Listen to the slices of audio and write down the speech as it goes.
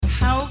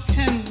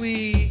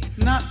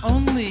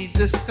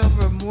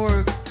discover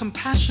more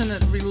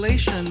compassionate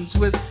relations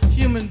with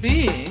human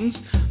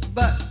beings,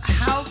 but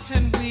how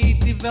can we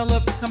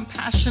develop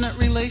compassionate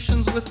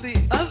relations with the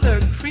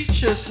other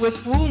creatures with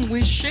whom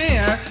we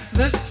share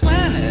this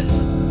planet?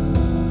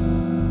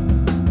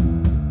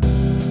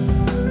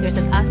 There's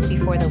an us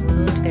before the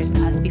wound, there's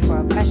an us before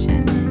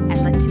oppression.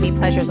 And like, to me,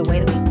 pleasure is a way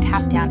that we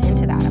tap down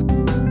into that.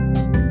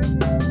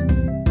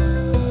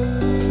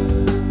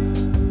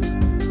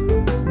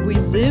 We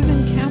live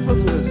in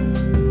capitalism.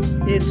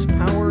 Its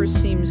power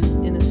seems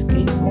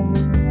inescapable.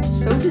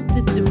 So did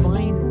the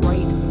divine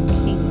right of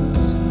kings.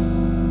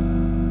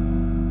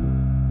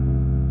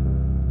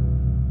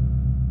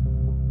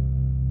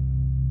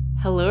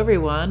 Hello,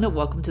 everyone.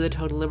 Welcome to the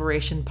Total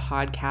Liberation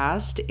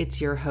Podcast. It's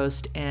your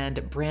host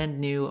and brand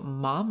new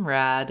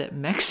Momrade,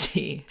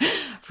 Mexie.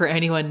 For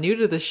anyone new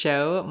to the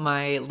show,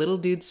 my little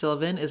dude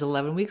Sylvan is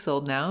 11 weeks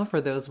old now, for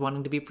those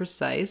wanting to be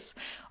precise,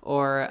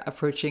 or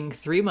approaching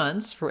 3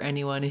 months for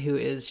anyone who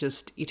is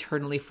just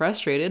eternally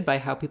frustrated by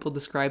how people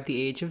describe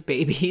the age of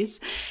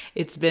babies.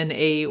 It's been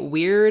a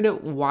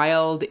weird,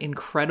 wild,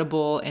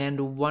 incredible,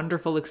 and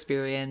wonderful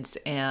experience,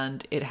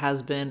 and it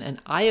has been an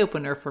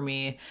eye-opener for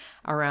me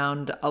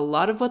around a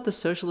lot of what the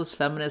socialist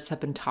feminists have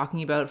been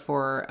talking about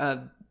for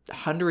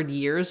 100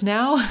 years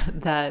now,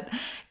 that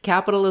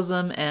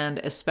capitalism, and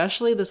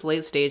especially this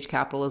late stage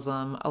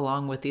capitalism,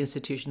 along with the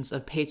institutions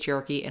of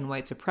patriarchy and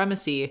white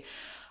supremacy,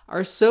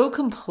 are so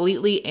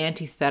completely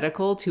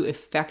antithetical to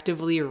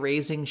effectively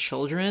raising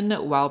children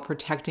while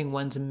protecting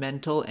one's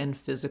mental and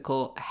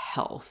physical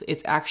health.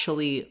 It's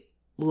actually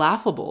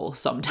laughable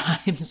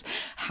sometimes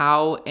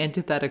how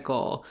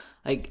antithetical,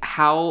 like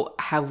how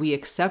have we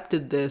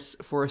accepted this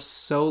for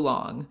so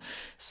long?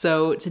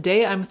 So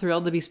today I'm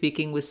thrilled to be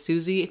speaking with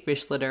Susie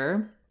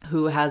Fishleder,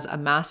 who has a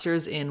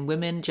master's in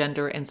women,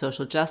 gender, and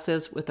social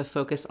justice with a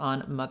focus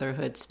on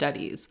motherhood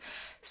studies.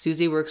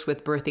 Susie works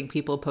with birthing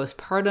people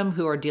postpartum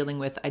who are dealing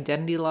with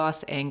identity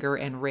loss, anger,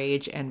 and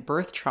rage, and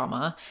birth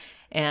trauma.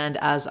 And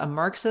as a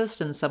Marxist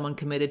and someone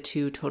committed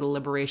to total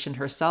liberation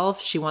herself,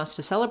 she wants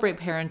to celebrate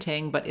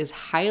parenting, but is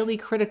highly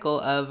critical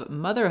of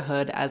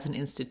motherhood as an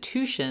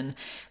institution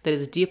that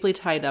is deeply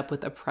tied up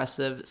with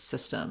oppressive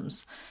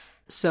systems.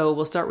 So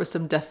we'll start with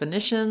some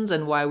definitions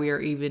and why we are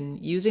even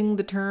using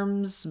the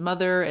terms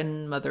mother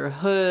and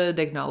motherhood,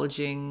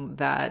 acknowledging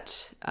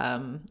that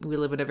we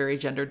live in a very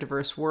gender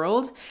diverse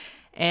world.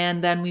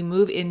 And then we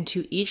move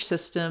into each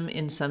system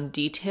in some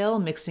detail,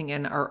 mixing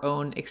in our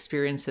own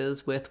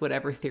experiences with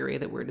whatever theory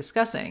that we're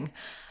discussing.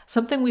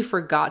 Something we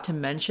forgot to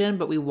mention,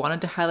 but we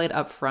wanted to highlight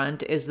up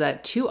front, is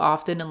that too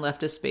often in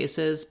leftist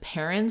spaces,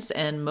 parents,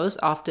 and most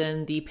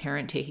often the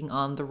parent taking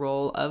on the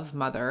role of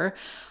mother,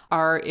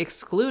 are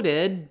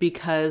excluded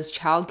because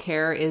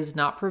childcare is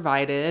not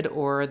provided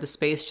or the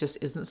space just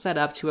isn't set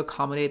up to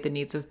accommodate the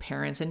needs of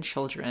parents and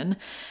children.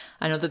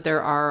 I know that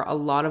there are a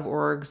lot of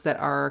orgs that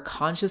are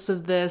conscious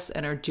of this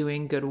and are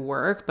doing good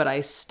work, but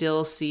I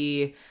still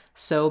see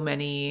so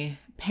many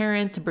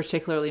parents and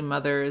particularly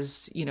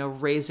mothers,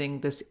 raising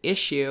this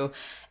issue.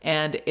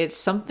 And it's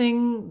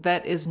something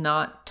that is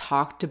not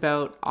talked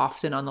about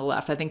often on the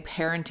left. I think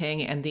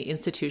parenting and the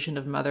institution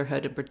of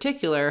motherhood in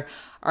particular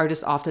are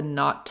just often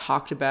not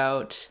talked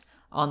about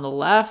on the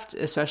left,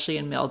 especially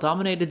in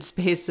male-dominated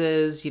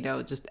spaces,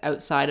 just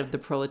outside of the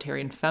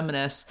proletarian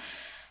feminists.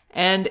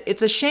 And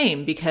it's a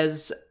shame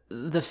because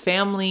the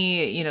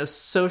family,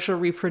 social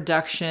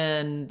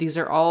reproduction, these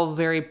are all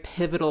very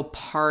pivotal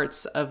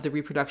parts of the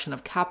reproduction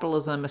of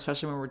capitalism,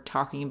 especially when we're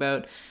talking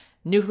about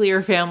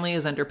nuclear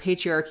families under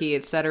patriarchy,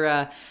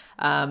 etc.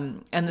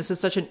 And this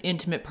is such an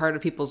intimate part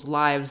of people's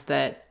lives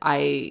that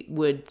I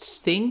would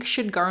think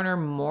should garner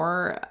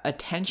more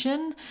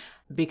attention,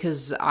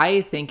 because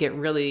I think it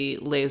really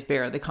lays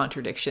bare the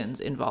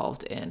contradictions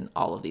involved in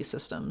all of these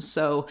systems.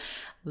 So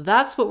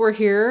that's what we're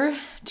here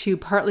to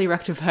partly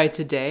rectify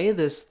today,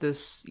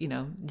 this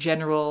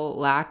general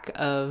lack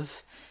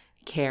of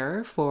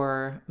care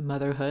for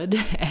motherhood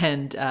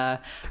and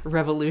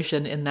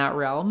revolution in that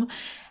realm.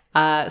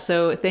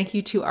 So thank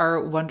you to our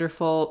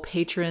wonderful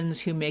patrons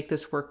who make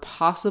this work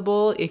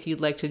possible. If you'd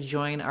like to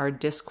join our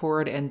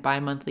Discord and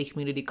bi-monthly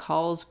community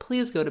calls,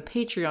 please go to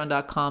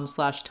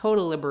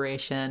patreon.com/total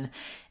liberation.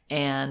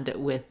 And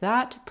with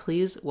that,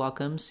 please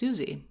welcome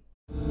Susie.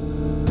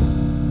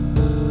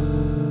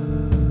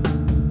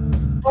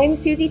 I'm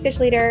Susie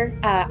Fishleder.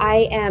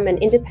 I am an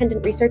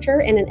independent researcher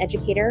and an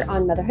educator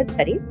on motherhood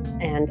studies.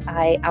 And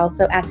I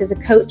also act as a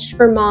coach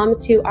for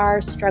moms who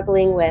are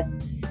struggling with,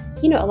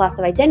 a loss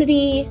of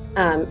identity,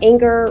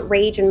 anger,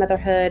 rage in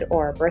motherhood,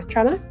 or birth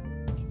trauma.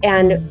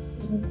 And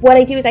what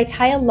I do is I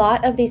tie a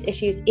lot of these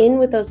issues in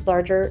with those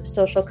larger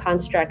social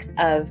constructs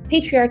of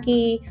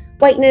patriarchy,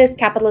 whiteness,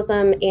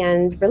 capitalism,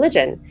 and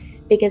religion,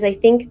 because I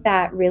think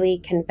that really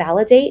can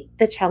validate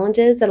the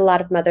challenges that a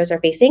lot of mothers are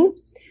facing.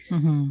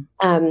 Mm-hmm.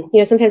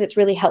 Sometimes it's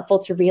really helpful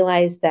to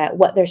realize that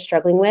what they're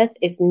struggling with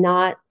is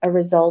not a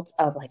result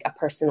of like a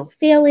personal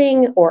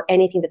failing or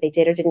anything that they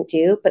did or didn't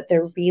do, but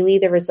they're really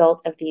the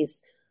result of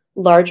these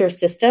larger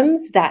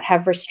systems that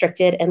have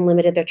restricted and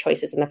limited their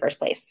choices in the first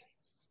place.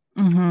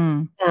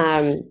 Mm-hmm.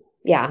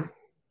 Yeah.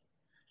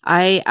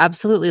 I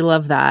absolutely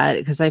love that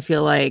because I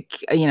feel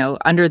like,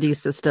 under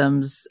these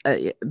systems,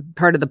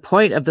 part of the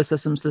point of the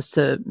systems is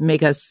to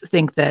make us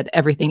think that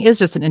everything is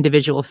just an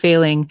individual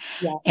failing.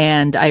 Yes.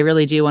 And I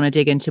really do want to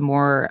dig into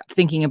more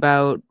thinking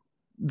about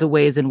the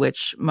ways in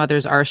which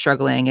mothers are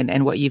struggling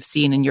and what you've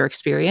seen in your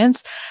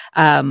experience.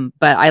 But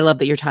I love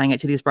that you're tying it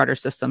to these broader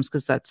systems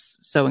because that's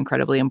so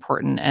incredibly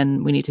important.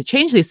 And we need to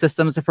change these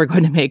systems if we're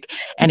going to make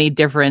any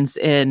difference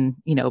in,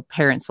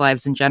 parents'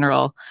 lives in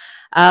general.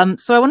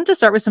 So I wanted to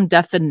start with some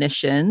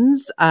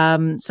definitions.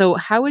 So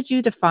how would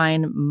you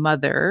define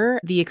mother,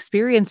 the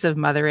experience of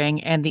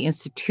mothering, and the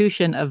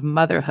institution of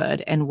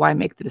motherhood, and why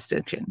make the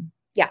distinction?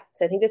 Yeah.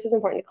 So I think this is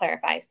important to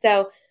clarify.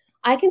 So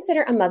I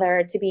consider a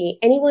mother to be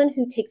anyone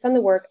who takes on the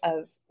work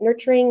of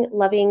nurturing,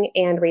 loving,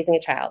 and raising a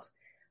child.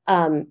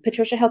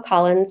 Patricia Hill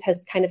Collins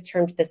has kind of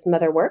termed this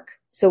mother work.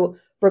 So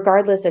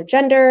regardless of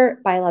gender,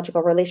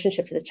 biological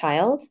relationship to the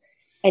child,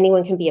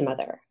 anyone can be a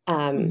mother.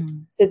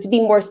 So to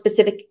be more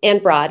specific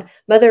and broad,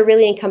 mother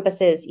really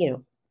encompasses,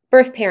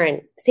 birth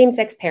parent,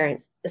 same-sex parent,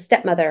 a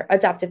stepmother,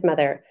 adoptive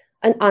mother,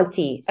 an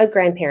auntie, a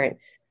grandparent,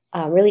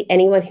 really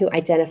anyone who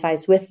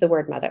identifies with the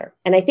word mother.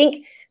 And I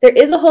think there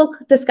is a whole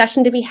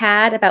discussion to be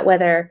had about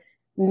whether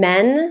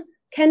men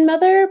can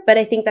mother, but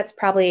I think that's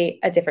probably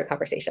a different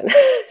conversation.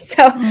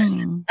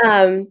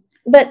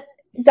 But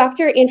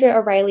Dr. Andrea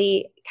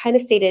O'Reilly kind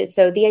of stated,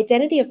 so the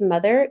identity of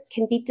mother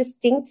can be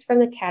distinct from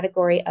the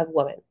category of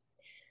woman.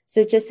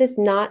 So just as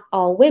not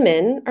all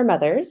women are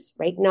mothers,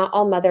 right? Not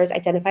all mothers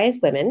identify as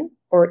women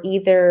or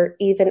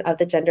even of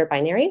the gender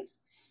binary.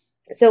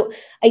 So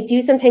I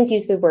do sometimes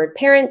use the word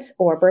parent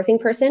or birthing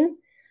person.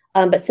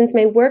 But since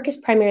my work is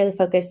primarily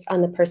focused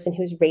on the person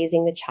who's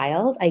raising the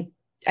child,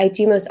 I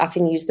do most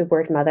often use the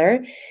word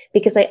mother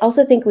because I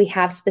also think we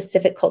have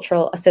specific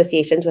cultural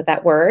associations with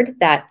that word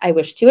that I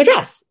wish to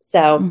address.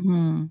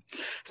 So,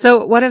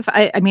 So what if,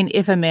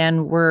 if a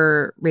man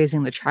were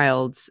raising the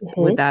child,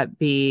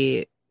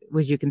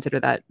 would you consider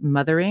that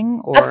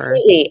mothering? Or?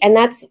 Absolutely. And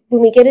that's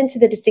when we get into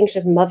the distinction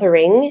of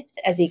mothering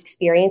as the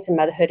experience and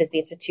motherhood as the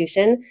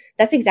institution,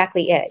 that's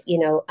exactly it,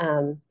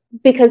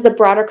 because the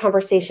broader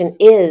conversation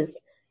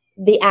is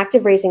the act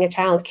of raising a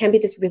child can be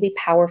this really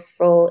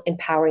powerful,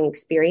 empowering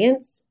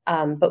experience.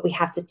 But we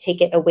have to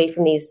take it away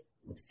from these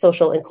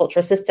social and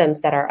cultural systems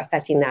that are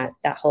affecting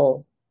that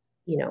whole,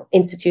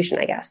 institution,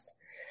 I guess.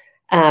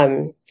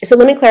 So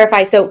let me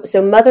clarify. So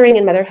mothering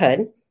and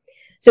motherhood.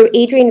 So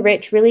Adrienne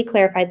Rich really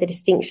clarified the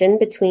distinction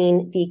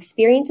between the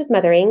experience of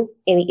mothering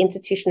and the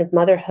institution of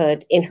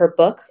motherhood in her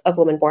book of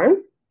Woman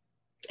Born.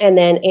 And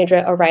then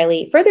Andrea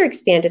O'Reilly further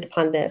expanded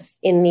upon this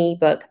in the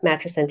book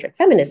Matricentric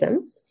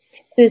Feminism.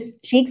 So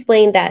she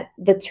explained that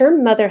the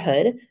term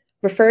motherhood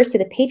refers to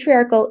the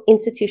patriarchal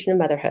institution of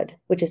motherhood,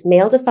 which is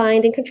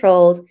male-defined and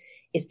controlled,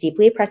 is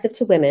deeply oppressive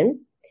to women,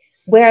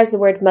 whereas the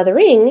word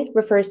mothering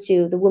refers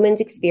to the woman's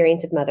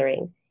experience of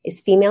mothering, is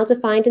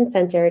female-defined and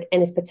centered,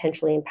 and is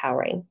potentially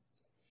empowering.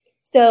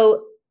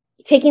 So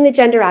taking the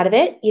gender out of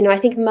it, I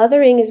think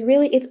mothering is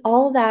really, it's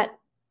all that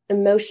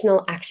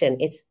emotional action.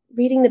 It's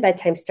reading the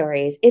bedtime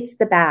stories. It's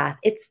the bath.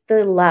 It's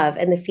the love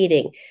and the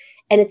feeding.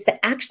 And it's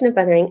the action of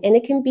mothering. And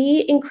it can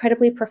be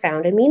incredibly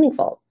profound and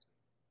meaningful.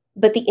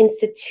 But the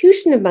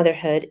institution of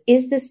motherhood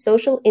is this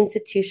social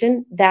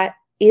institution that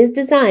is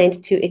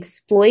designed to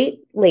exploit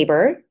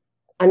labor,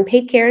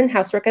 unpaid care and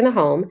housework in the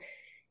home.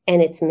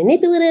 And it's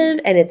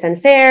manipulative and it's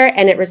unfair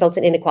and it results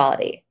in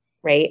inequality,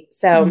 right?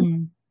 So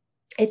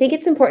I think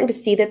it's important to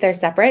see that they're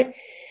separate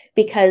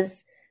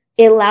because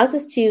it allows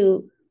us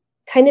to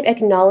kind of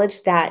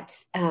acknowledge that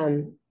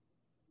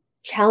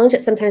challenge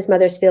that sometimes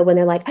mothers feel when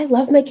they're like, I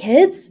love my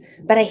kids,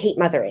 but I hate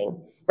mothering,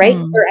 right?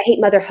 Or I hate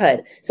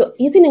motherhood. So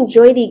you can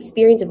enjoy the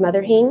experience of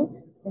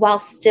mothering while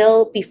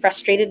still be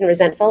frustrated and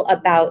resentful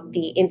about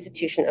the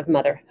institution of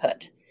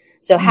motherhood.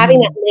 So having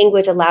that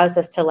language allows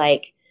us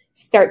to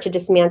start to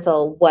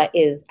dismantle what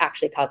is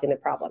actually causing the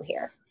problem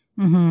here.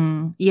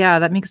 Yeah,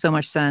 that makes so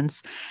much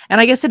sense. And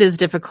I guess it is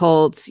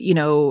difficult,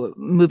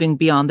 moving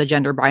beyond the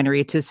gender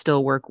binary to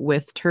still work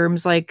with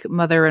terms like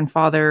mother and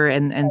father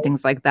and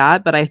things like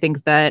that. But I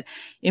think that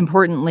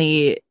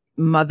importantly,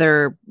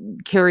 mother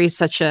carries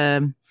such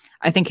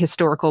I think,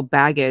 historical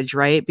baggage,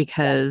 right?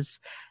 Because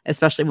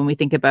especially when we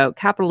think about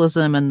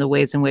capitalism and the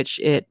ways in which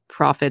it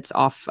profits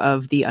off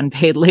of the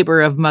unpaid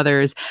labor of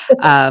mothers,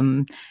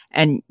 and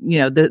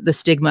the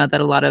stigma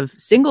that a lot of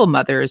single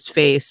mothers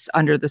face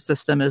under the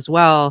system as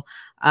well,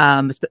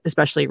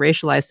 especially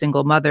racialized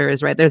single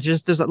mothers, right?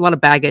 There's a lot of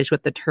baggage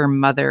with the term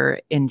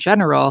mother in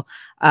general.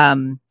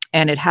 And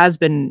it has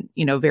been,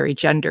 very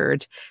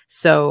gendered.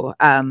 So,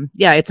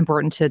 it's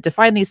important to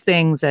define these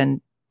things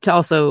and to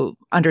also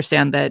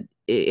understand that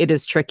it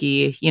is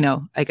tricky,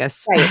 I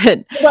guess.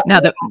 Right. Well, now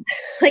that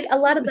a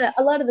lot of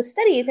the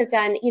studies have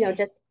done,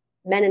 just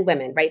men and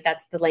women, right?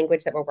 That's the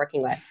language that we're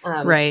working with.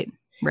 Right.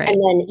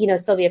 And then,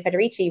 Sylvia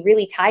Federici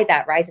really tied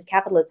that rise of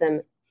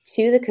capitalism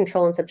to the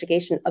control and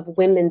subjugation of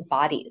women's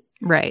bodies.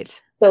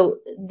 Right. So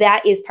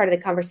that is part of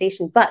the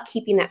conversation, but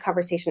keeping that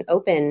conversation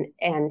open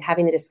and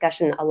having the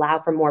discussion allow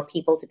for more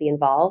people to be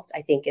involved,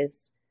 I think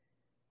is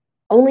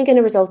only going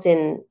to result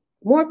in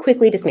more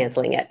quickly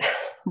dismantling it.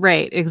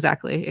 Right.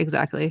 Exactly.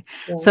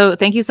 Yeah. So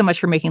thank you so much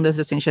for making those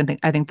distinctions.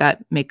 I think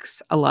that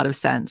makes a lot of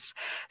sense.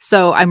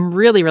 So I'm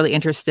really, really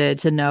interested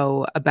to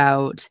know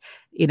about,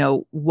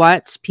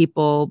 what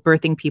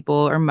birthing people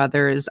or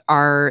mothers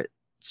are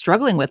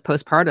struggling with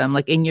postpartum.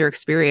 Like in your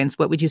experience,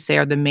 what would you say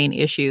are the main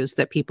issues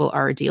that people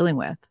are dealing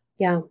with?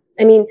 Yeah.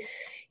 I mean,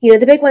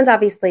 the big ones,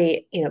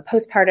 obviously,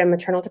 postpartum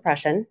maternal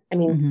depression. I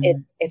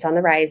mean, it's on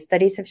the rise.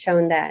 Studies have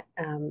shown that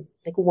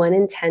like 1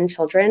 in 10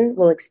 children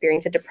will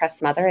experience a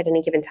depressed mother at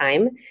any given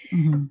time.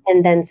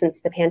 And then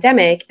since the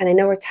pandemic, and I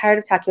know we're tired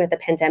of talking about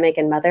the pandemic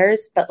and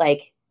mothers, but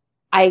like,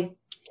 I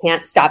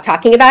can't stop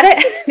talking about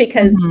it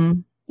because,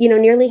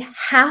 nearly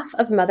half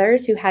of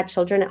mothers who had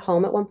children at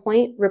home at one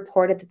point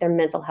reported that their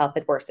mental health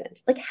had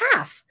worsened, like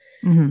half.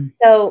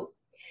 So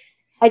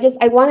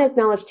I want to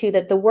acknowledge too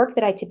that the work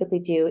that I typically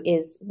do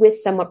is with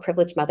somewhat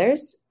privileged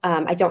mothers.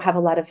 I don't have a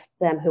lot of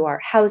them who are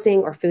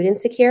housing or food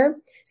insecure.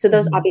 So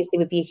those obviously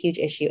would be a huge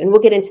issue. And we'll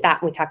get into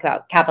that when we talk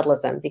about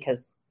capitalism,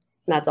 because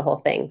that's a whole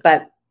thing.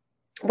 But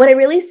what I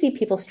really see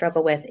people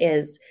struggle with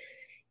is,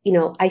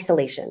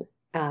 isolation.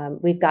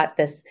 We've got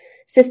this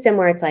system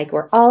where it's like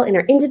we're all in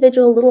our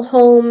individual little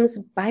homes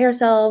by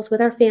ourselves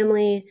with our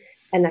family.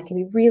 And that can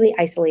be really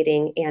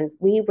isolating. And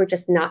we were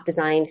just not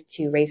designed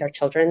to raise our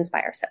children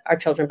by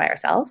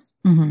ourselves.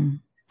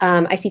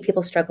 I see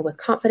people struggle with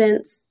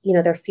confidence.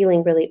 They're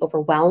feeling really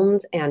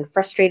overwhelmed and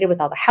frustrated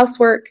with all the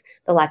housework,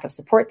 the lack of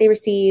support they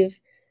receive.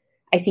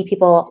 I see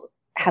people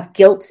have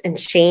guilt and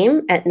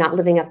shame at not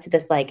living up to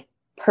this like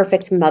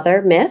perfect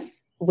mother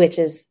myth, which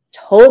is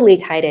totally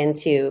tied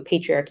into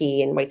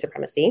patriarchy and white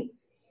supremacy.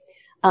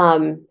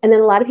 And then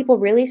a lot of people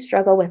really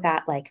struggle with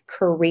that like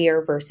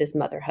career versus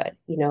motherhood.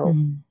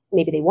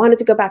 Maybe they wanted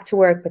to go back to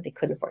work, but they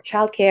couldn't afford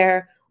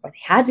childcare, or they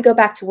had to go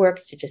back to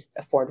work to just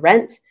afford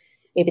rent.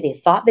 Maybe they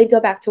thought they'd go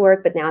back to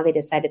work, but now they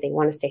decided they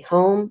want to stay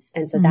home.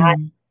 And so that,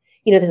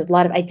 there's a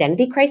lot of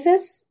identity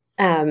crisis.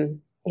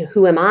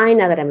 Who am I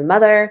now that I'm a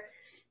mother?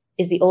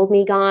 Is the old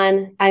me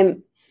gone?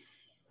 I'm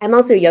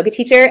also a yoga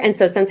teacher. And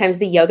so sometimes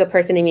the yoga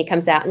person in me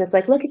comes out and it's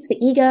like, look, it's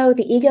the ego.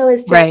 The ego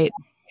is just, right.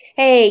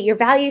 Hey, your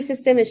value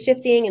system is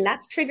shifting and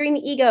that's triggering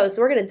the ego.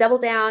 So we're going to double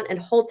down and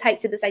hold tight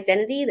to this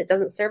identity that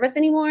doesn't serve us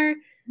anymore.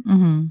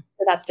 So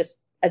that's just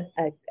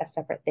a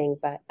separate thing.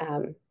 But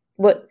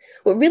what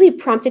really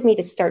prompted me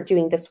to start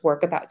doing this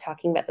work about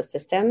talking about the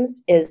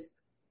systems is,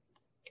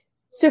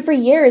 so for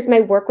years,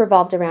 my work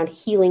revolved around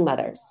healing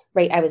mothers,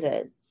 right? I was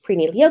a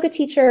prenatal yoga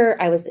teacher.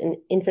 I was an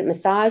infant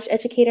massage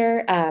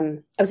educator. I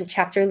was a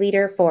chapter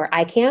leader for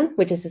ICAN,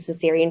 which is a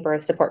cesarean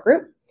birth support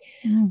group.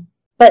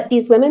 But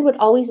these women would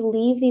always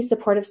leave these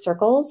supportive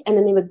circles and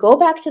then they would go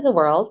back to the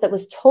world that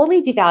was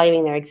totally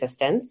devaluing their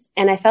existence.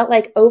 And I felt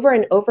like over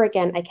and over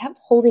again, I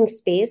kept holding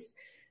space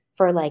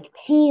for like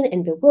pain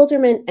and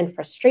bewilderment and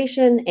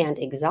frustration and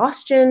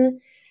exhaustion.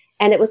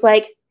 And it was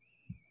like,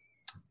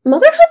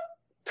 motherhood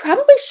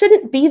probably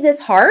shouldn't be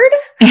this hard.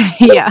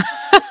 Yeah.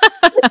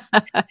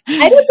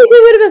 I don't think we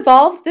would have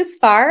evolved this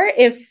far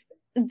if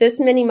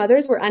this many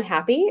mothers were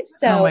unhappy.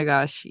 So, oh my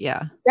gosh.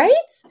 Yeah. Right?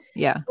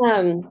 Yeah.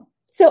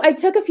 So I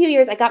took a few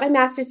years, I got my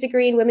master's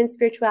degree in women's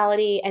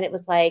spirituality, and it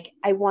was like,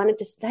 I wanted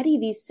to study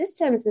these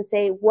systems and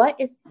say, what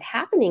is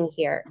happening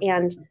here?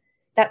 And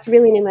that's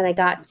really when I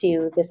got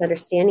to this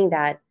understanding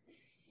that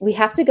we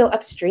have to go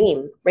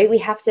upstream, right? We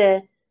have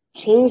to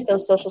change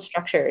those social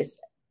structures.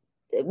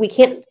 We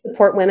can't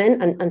support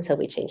women until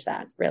we change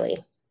that,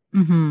 really.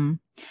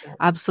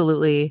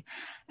 Absolutely.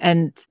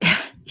 And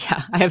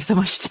yeah, I have so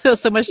much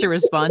to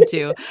respond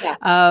to.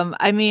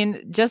 I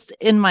mean, just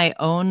in my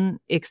own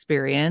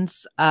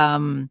experience,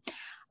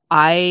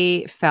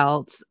 I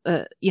felt,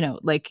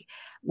 like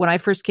when I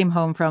first came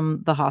home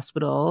from the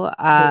hospital,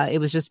 it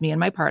was just me and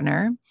my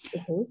partner.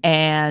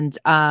 And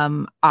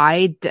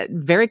I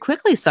very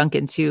quickly sunk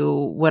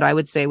into what I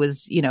would say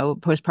was,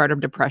 postpartum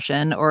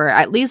depression, or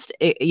at least,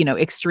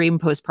 extreme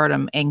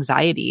postpartum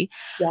anxiety.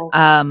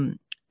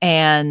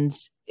 And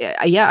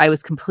I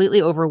was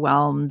completely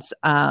overwhelmed.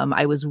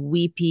 I was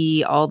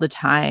weepy all the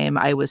time.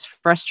 I was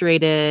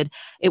frustrated.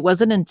 It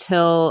wasn't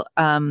until,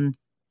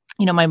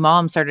 my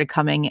mom started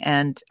coming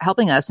and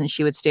helping us, and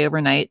she would stay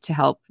overnight to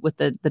help with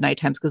the night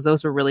times, because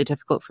those were really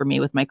difficult for me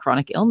with my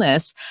chronic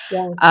illness.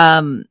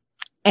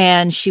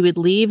 And she would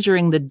leave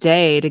during the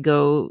day to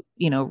go,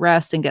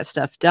 rest and get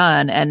stuff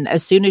done. And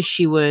as soon as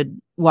she would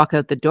walk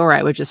out the door,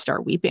 I would just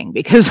start weeping,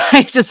 because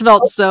I just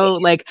felt so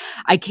like,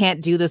 I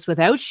can't do this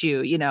without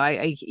you.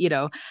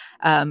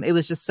 It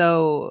was just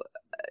so,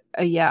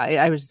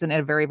 I was just in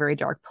a very, very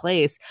dark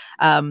place.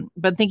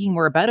 But thinking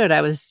more about it,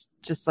 I was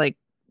just like,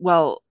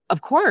 well,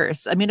 of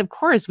course. I mean, of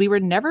course, we were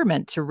never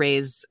meant to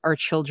raise our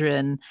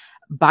children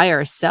by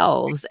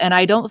ourselves. And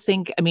I don't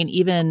think,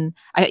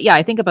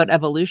 I think about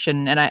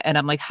evolution, and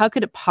I'm like, how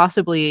could it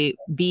possibly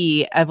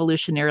be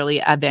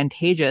evolutionarily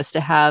advantageous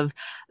to have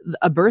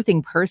a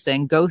birthing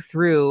person go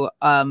through,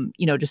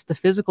 just the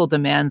physical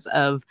demands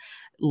of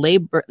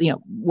labor,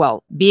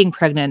 being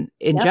pregnant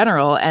in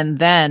general, and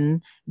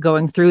then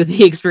going through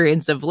the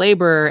experience of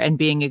labor and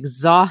being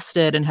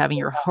exhausted and having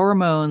your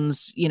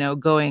hormones,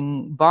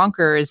 going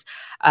bonkers.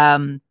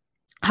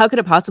 How could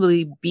it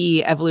possibly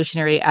be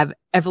evolutionarily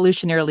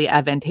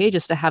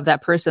advantageous to have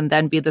that person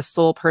then be the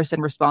sole person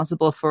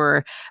responsible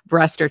for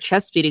breast or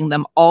chest feeding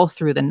them all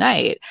through the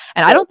night?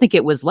 And I don't think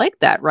it was like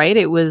that,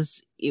 right?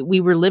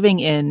 We were living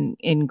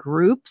in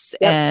groups,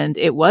 and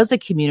it was a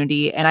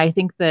community. And I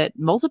think that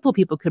multiple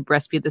people could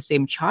breastfeed the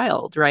same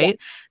child, right?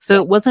 So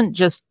it wasn't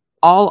just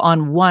all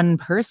on one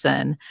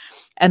person.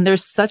 And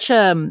there's such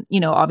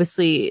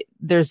obviously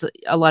there's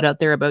a lot out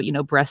there about,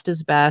 breast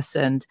is best.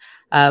 And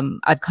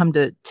I've come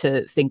to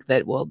think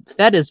that,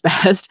 fed is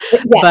best,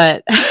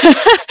 but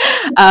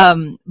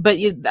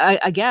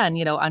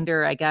again,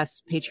 under, I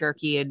guess,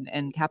 patriarchy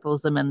and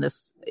capitalism and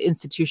this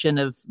institution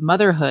of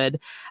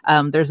motherhood,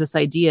 there's this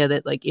idea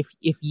that like,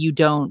 if you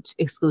don't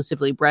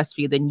exclusively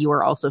breastfeed, then you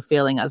are also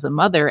failing as a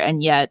mother.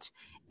 And yet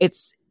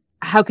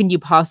how can you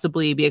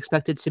possibly be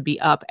expected to be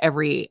up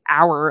every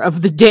hour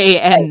of the day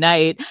and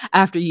night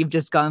after you've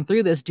just gone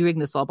through this, doing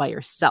this all by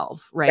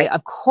yourself, right?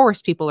 Of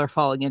course, people are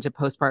falling into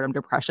postpartum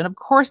depression. Of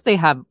course, they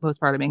have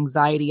postpartum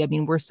anxiety. I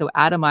mean, we're so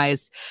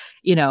atomized,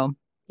 Yep.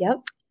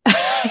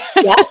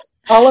 Yes.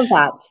 All of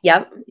that.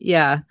 Yep.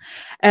 Yeah.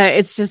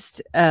 It's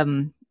just,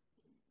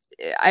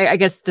 I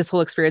guess this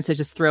whole experience has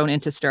just thrown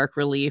into stark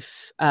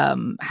relief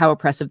how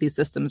oppressive these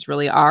systems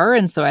really are.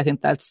 And so I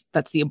think that's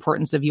the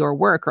importance of your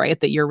work, right?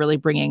 That you're really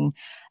bringing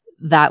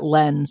that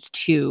lens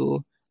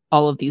to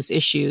all of these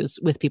issues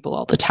with people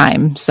all the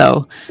time.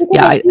 So,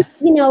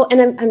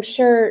 and I'm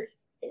sure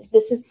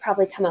this has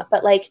probably come up,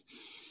 but like,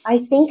 I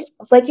think,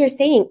 like you're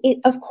saying,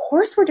 of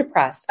course we're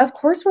depressed. Of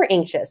course we're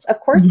anxious. Of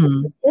course it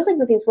feels like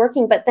nothing's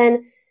working, but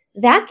then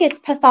that gets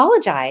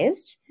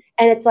pathologized.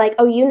 And it's like,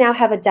 oh, you now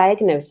have a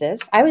diagnosis.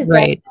 I was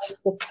diagnosed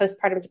with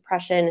postpartum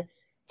depression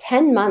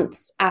 10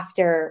 months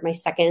after my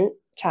second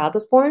child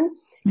was born,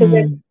 because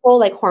there's a whole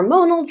like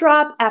hormonal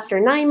drop after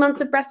 9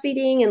 months of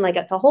breastfeeding, and like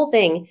it's a whole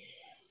thing.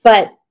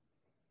 But,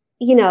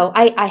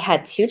 I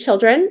had 2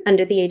 children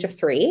under the age of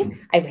 3.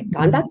 I had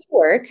gone back to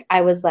work.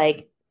 I was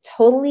like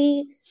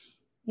totally,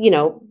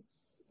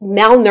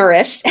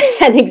 malnourished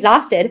and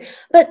exhausted.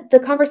 But the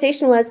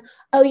conversation was,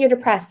 oh, you're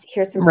depressed.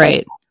 Here's some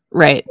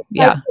Right.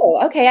 Yeah. Like,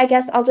 oh, okay. I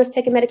guess I'll just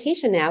take a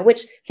medication now,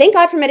 which thank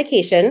God for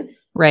medication.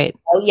 Right.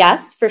 Oh,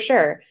 yes, for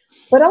sure.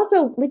 But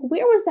also, like,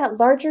 where was that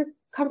larger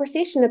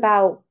conversation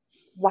about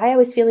why I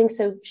was feeling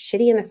so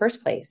shitty in the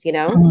first place,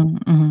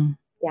 Mm-hmm.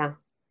 Yeah.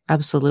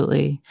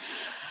 Absolutely.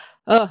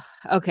 Oh,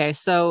 okay.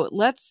 So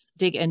let's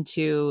dig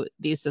into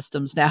these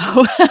systems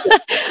now.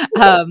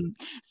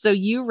 So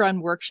you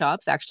run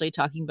workshops actually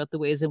talking about the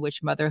ways in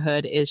which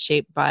motherhood is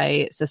shaped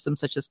by systems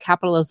such as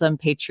capitalism,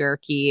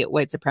 patriarchy,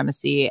 white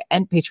supremacy,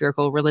 and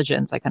patriarchal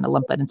religions. I kind of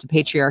lump that into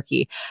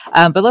patriarchy.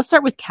 But let's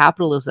start with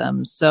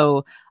capitalism.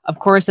 So, of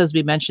course, as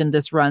we mentioned,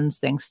 this runs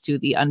thanks to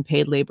the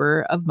unpaid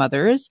labor of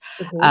mothers.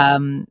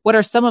 What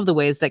are some of the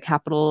ways that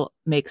capital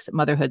makes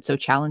motherhood so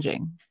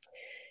challenging?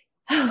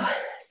 Oh,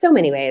 so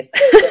many ways.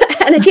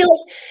 And I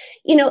feel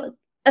like,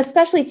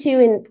 especially too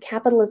in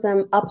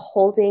capitalism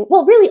upholding,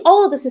 really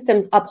all of the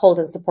systems uphold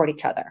and support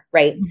each other,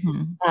 right?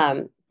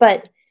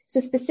 But so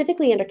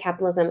specifically under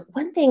capitalism,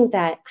 one thing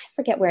that I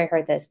forget where I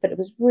heard this, but it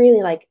was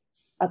really like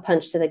a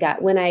punch to the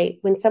gut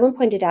when someone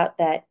pointed out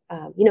that,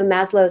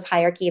 Maslow's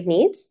hierarchy of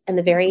needs, and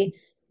the very,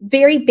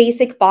 very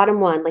basic bottom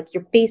one, like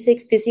your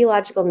basic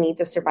physiological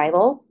needs of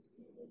survival,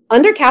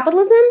 under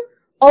capitalism,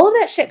 all of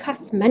that shit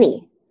costs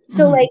money.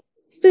 So like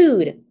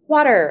food,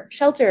 water,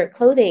 shelter,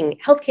 clothing,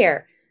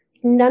 healthcare,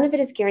 none of it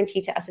is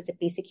guaranteed to us as a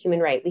basic human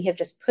right. We have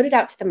just put it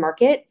out to the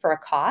market for a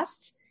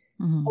cost.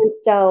 And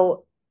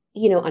so,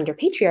 under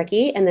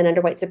patriarchy and then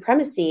under white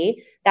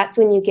supremacy, that's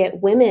when you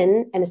get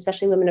women, and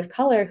especially women of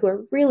color, who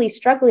are really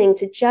struggling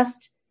to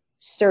just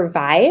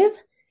survive.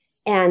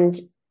 And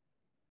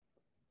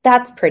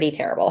that's pretty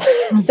terrible.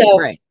 So,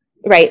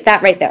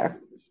 that right there.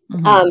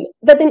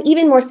 But then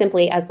even more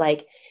simply as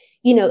like,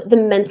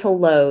 the mental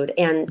load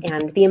and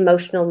the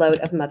emotional load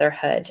of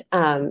motherhood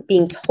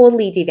being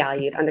totally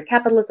devalued under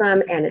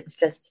capitalism. And it's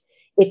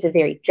a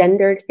very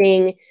gendered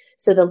thing.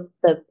 So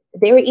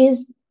there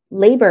is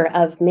labor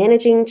of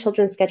managing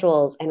children's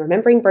schedules and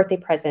remembering birthday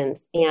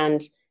presents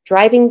and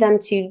driving them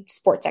to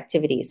sports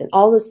activities and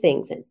all those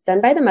things. And it's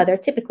done by the mother.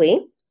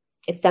 Typically,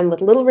 it's done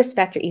with little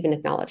respect or even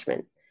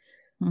acknowledgement.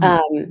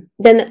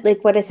 Then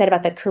like what I said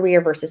about the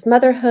career versus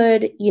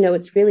motherhood,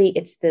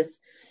 it's this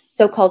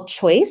so-called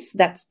choice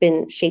that's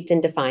been shaped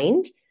and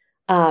defined.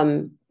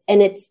 And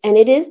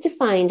it is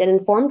defined and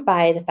informed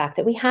by the fact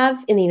that we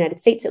have in the United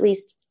States, at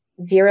least,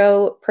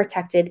 0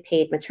 protected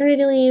paid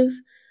maternity leave.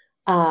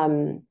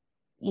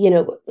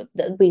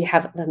 We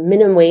have the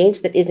minimum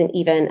wage that isn't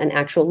even an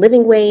actual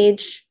living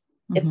wage.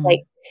 It's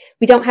like,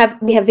 we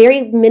have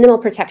very minimal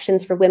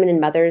protections for women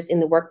and mothers in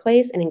the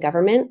workplace and in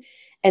government.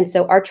 And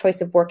so our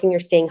choice of working or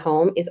staying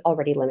home is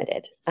already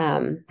limited.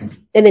 And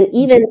then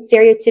even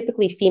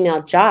stereotypically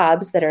female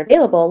jobs that are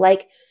available,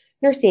 like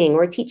nursing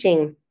or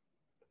teaching,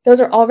 those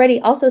are already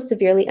also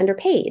severely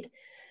underpaid.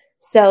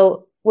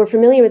 So we're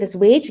familiar with this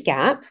wage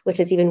gap, which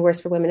is even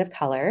worse for women of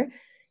color.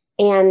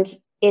 And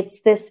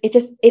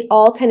it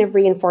all kind of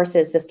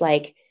reinforces this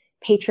like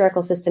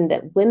patriarchal system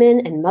that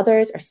women and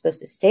mothers are supposed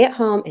to stay at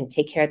home and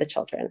take care of the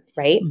children,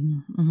 right?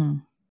 Mm-hmm.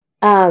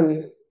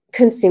 Mm-hmm.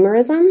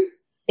 Consumerism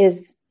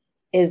is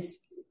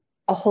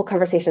a whole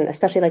conversation,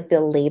 especially like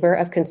the labor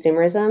of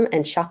consumerism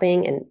and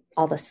shopping and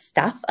all the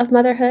stuff of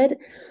motherhood.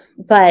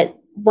 But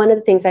one of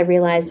the things I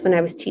realized when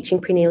I was teaching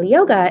prenatal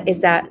yoga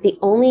is that the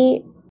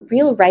only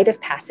real rite of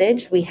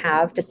passage we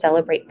have to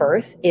celebrate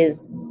birth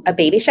is a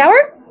baby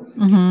shower,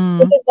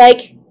 which is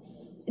like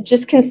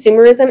just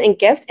consumerism and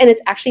gifts. And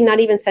it's actually not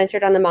even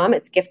centered on the mom.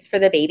 It's gifts for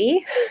the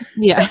baby.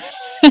 Yeah.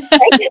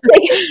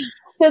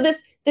 So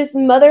this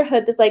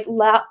motherhood, this like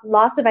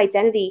loss of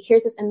identity,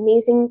 here's this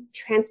amazing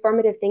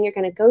transformative thing you're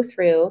going to go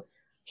through.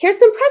 Here's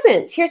some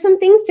presents. Here's some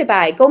things to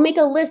buy. Go make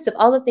a list of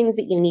all the things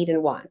that you need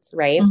and want,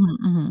 right?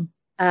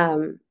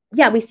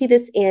 Mm-hmm. We see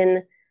this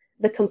in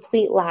the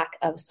complete lack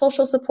of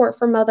social support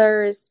for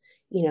mothers,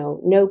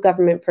 no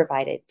government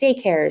provided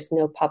daycares,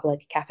 no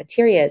public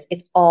cafeterias.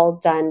 It's all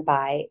done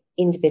by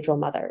individual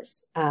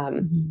mothers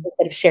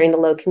instead of sharing the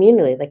load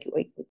communally, like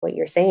what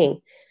you're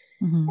saying.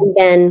 Mm-hmm. And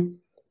then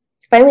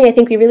finally, I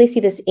think we really see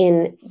this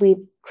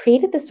we've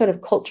created this sort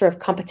of culture of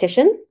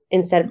competition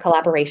instead of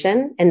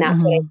collaboration. And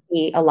that's what I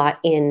see a lot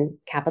in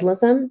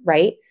capitalism,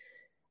 right?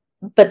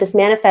 But this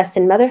manifests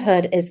in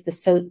motherhood is the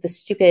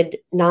stupid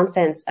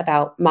nonsense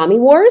about mommy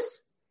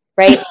wars,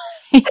 right?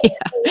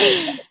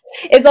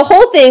 It's a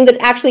whole thing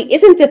that actually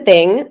isn't a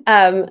thing.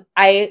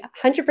 I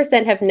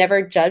 100% have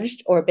never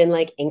judged or been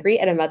like angry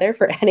at a mother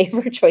for any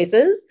of her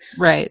choices.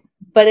 Right.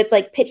 But it's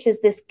like pitched as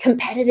this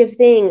competitive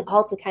thing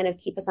all to kind of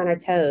keep us on our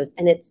toes.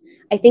 And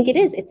I think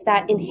it's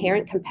that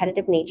inherent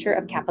competitive nature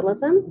of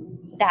capitalism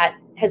that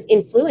has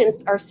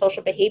influenced our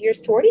social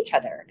behaviors toward each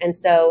other. And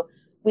so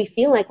we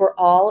feel like we're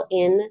all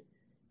in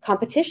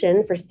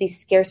competition for these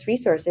scarce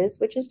resources,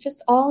 which is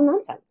just all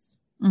nonsense.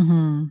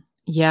 Mm-hmm.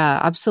 Yeah,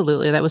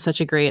 absolutely. That was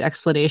such a great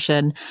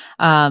explanation.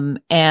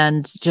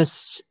 And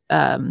just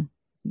going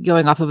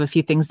off of a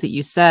few things that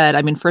you said,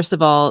 I mean, first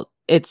of all,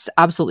 it's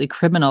absolutely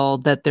criminal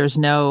that there's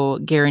no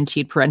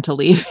guaranteed parental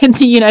leave in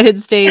the United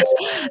States.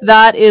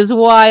 That is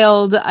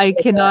wild. I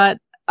cannot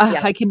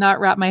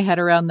wrap my head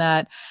around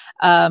that.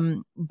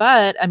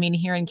 But I mean,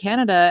 here in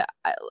Canada,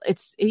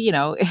 it's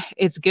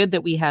good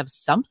that we have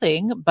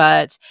something,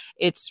 but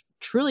it's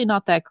truly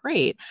not that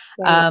great.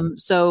 Right.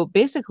 So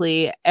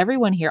basically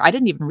everyone here, I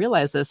didn't even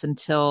realize this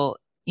until,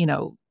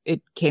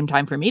 it came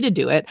time for me to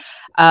do it.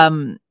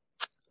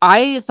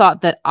 I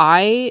thought that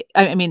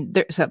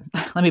so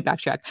let me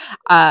backtrack.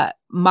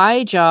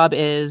 My job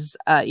is,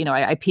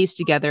 I piece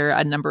together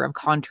a number of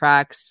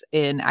contracts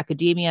in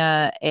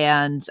academia,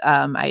 and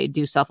I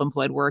do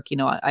self-employed work.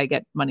 I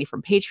get money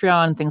from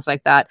Patreon and things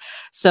like that.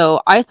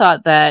 So I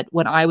thought that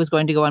when I was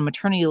going to go on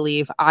maternity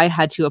leave, I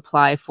had to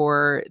apply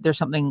for, there's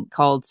something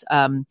called,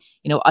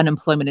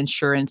 unemployment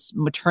insurance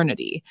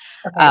maternity.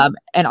 Okay.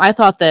 And I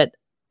thought that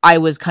I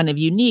was kind of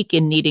unique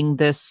in needing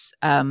this,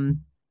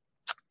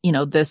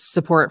 this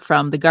support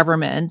from the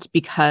government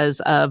because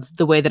of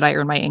the way that I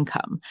earn my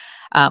income.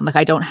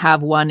 I don't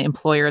have one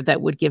employer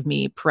that would give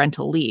me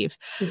parental leave.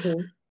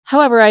 Mm-hmm.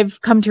 However, I've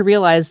come to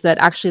realize that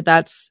actually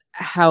that's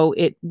how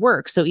it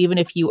works. So even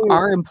if you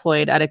are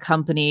employed at a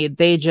company,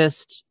 they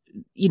just,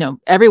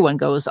 everyone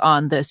goes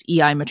on this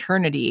EI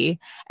maternity,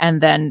 and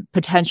then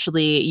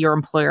potentially your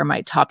employer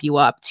might top you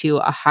up to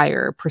a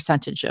higher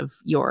percentage of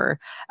your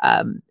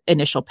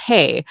initial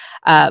pay.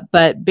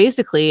 But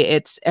basically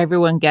it's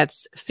everyone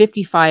gets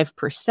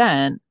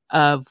 55%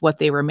 of what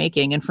they were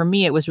making. And for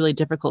me, it was really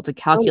difficult to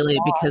calculate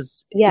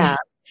because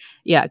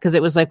because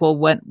it was like,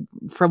 well,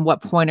 from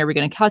what point are we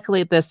going to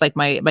calculate this? Like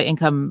my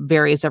income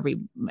varies every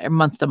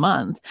month to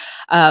month.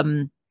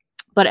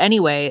 But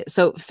anyway,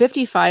 so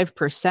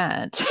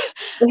 55%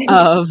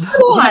 of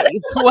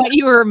what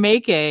you were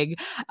making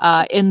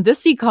in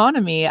this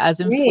economy,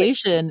 as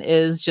inflation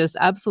is just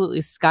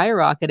absolutely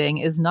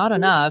skyrocketing, is not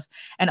enough.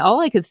 And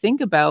all I could think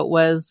about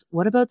was,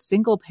 what about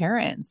single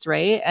parents,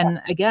 right?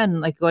 And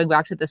again, like going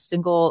back to the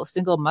single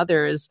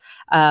mothers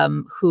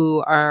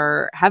who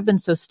have been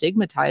so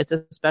stigmatized,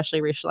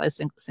 especially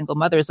racialized single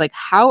mothers. Like,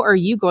 how are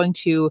you going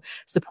to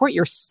support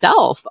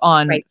yourself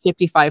on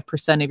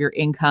 55% of your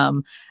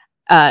income?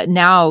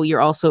 Now you're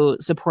also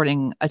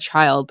supporting a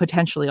child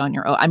potentially on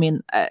your own. I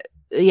mean,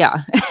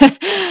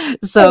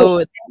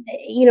 So,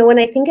 when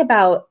I think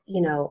about,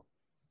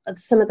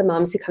 some of the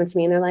moms who come to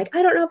me and they're like,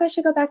 I don't know if I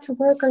should go back to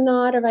work or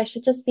not, or if I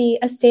should just be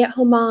a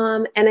stay-at-home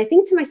mom. And I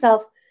think to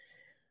myself,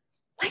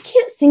 why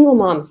can't single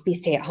moms be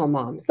stay-at-home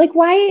moms? Like,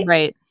 why?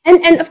 Right.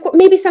 And of course,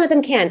 maybe some of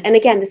them can. And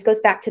again, this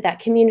goes back to that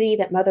community,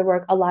 that mother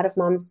work. A lot of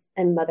moms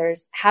and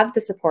mothers have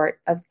the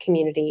support of the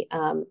community,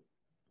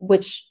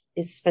 which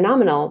is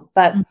phenomenal.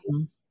 But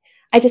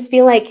I just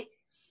feel like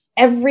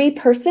every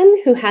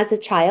person who has a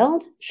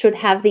child should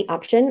have the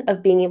option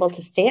of being able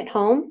to stay at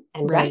home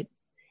and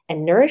rest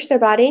and nourish their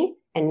body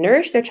and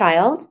nourish their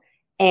child.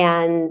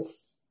 And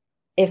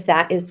if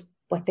that is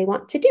what they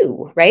want to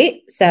do.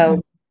 Right.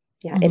 So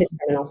yeah, it is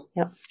criminal.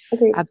 Yep.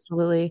 Agreed.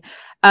 Absolutely.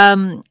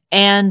 And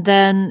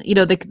then,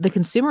 the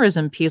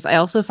consumerism piece, I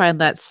also find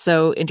that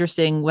so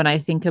interesting when I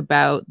think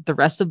about the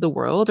rest of the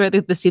world,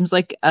 right? This seems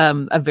like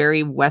a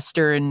very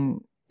Western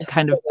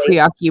kind of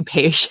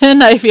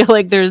preoccupation. I feel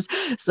like there's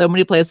so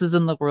many places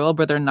in the world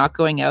where they're not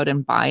going out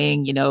and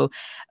buying,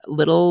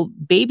 little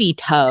baby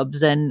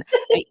tubs and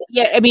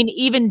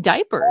even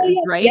diapers,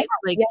 right? Yeah.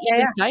 Like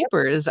even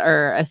diapers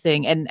are a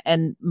thing.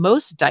 And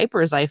most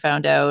diapers, I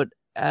found out,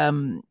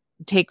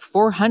 take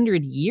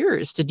 400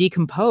 years to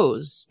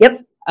decompose.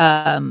 Yep.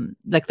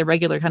 Like the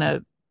regular kind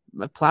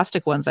of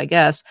plastic ones, I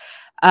guess,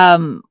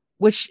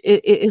 which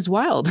is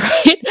wild,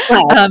 right?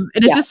 And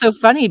it's just so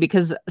funny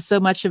because so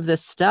much of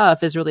this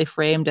stuff is really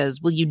framed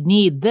as, well, you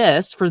need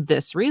this for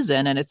this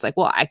reason. And it's like,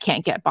 well, I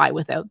can't get by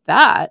without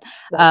that.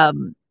 Right.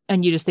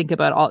 And you just think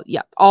about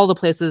all the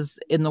places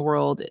in the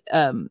world,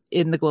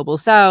 in the global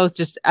South,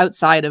 just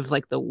outside of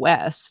like the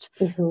West,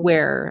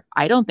 where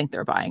I don't think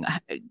they're buying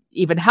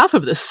even half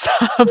of this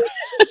stuff.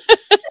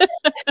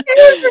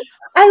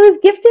 I was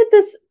gifted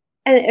this,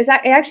 and it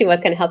actually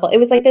was kind of helpful. It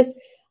was like this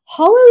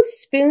hollow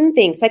spoon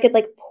thing. So I could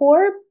like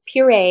pour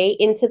puree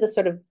into the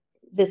sort of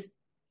this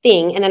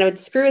thing, and then I would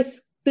screw a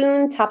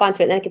spoon top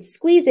onto it, and then I could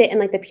squeeze it, and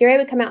like the puree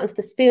would come out into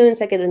the spoon,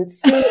 so I could then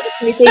smooth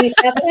my baby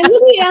stuff. And I'm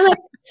looking at it, I'm like,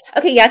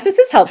 okay, yes, this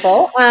is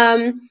helpful.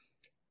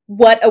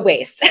 What a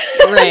waste.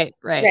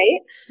 Right.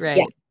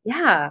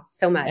 Yeah,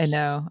 so much.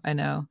 I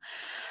know.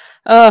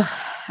 Oh,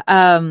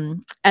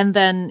 and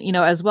then,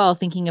 as well,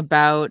 thinking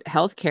about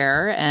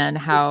healthcare and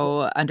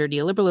how under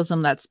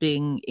neoliberalism that's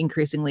being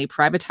increasingly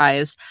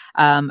privatized.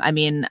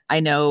 I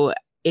know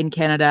in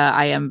Canada,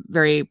 I am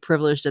very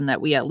privileged in that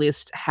we at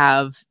least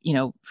have,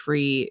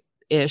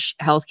 free-ish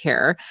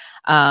healthcare.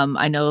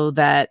 I know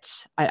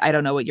that I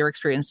don't know what your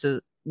experience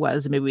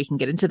was. Maybe we can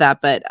get into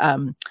that, but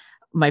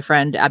my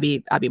friend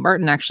Abby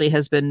Martin actually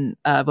has been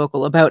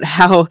vocal about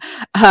how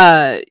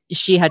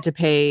she had to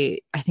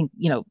pay, I think,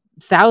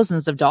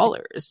 thousands of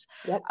dollars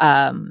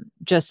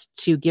just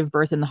to give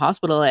birth in the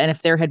hospital. And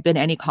if there had been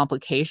any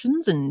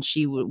complications and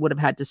she would have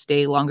had to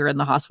stay longer in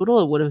the hospital,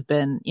 it would have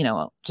been,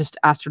 just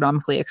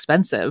astronomically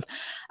expensive.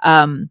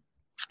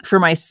 For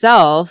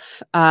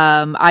myself,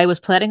 I was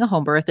planning a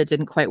home birth that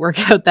didn't quite work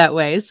out that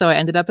way, so I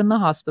ended up in the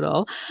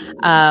hospital.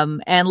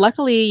 And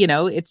luckily,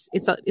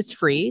 it's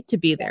free to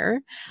be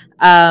there.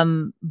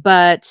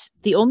 But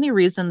the only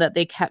reason that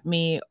they kept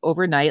me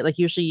overnight, like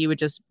usually you would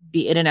just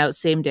be in and out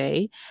same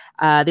day.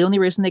 The only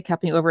reason they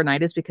kept me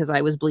overnight is because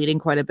I was bleeding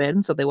quite a bit,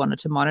 and so they wanted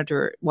to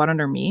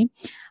monitor me.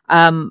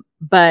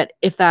 But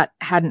if that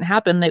hadn't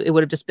happened, it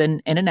would have just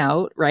been in and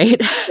out,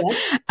 right?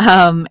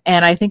 Yeah.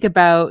 And I think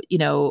about,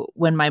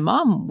 when my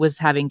mom was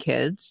having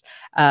kids,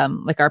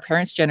 like our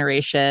parents'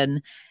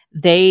 generation,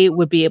 they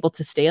would be able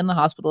to stay in the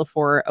hospital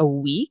for a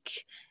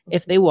week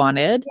if they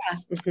wanted.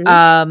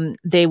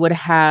 They would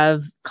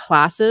have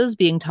classes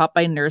being taught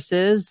by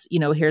nurses.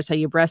 Here's how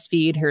you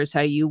breastfeed. Here's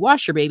how you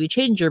wash your baby,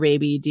 change your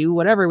baby, do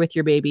whatever with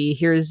your baby.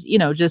 Here's,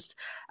 just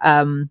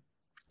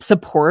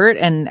support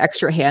and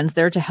extra hands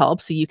there to help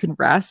so you can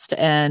rest.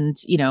 And,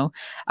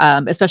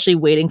 especially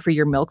waiting for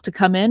your milk to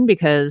come in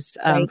because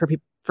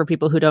for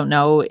people who don't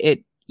know,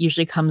 it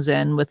usually comes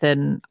in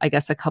within, I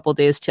guess, a couple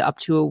days to up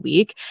to a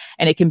week.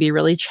 And it can be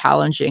really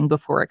challenging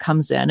before it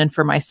comes in. And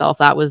for myself,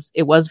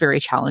 it was very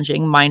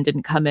challenging. Mine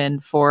didn't come in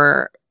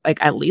for like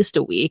at least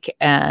a week.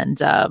 And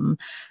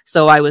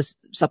so I was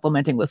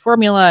supplementing with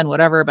formula and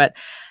whatever. But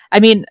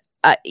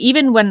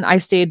even when I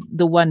stayed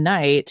the one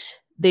night,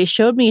 they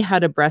showed me how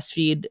to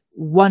breastfeed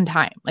one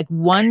time.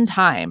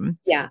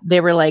 Yeah.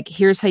 They were like,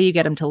 here's how you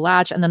get him to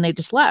latch. And then they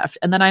just left.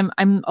 And then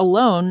I'm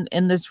alone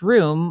in this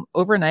room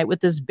overnight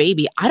with this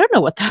baby. I don't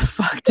know what the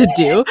fuck to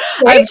do.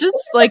 I've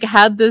just like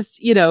had this,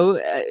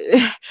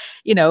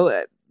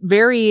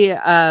 very,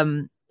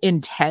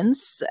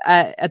 intense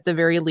at the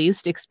very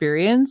least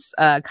experience,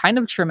 kind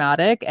of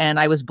traumatic, and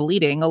I was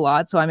bleeding a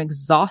lot, so I'm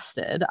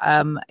exhausted.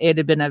 It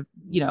had been a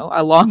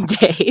long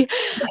day,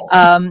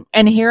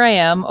 and here I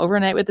am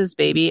overnight with this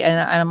baby, and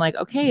I'm like,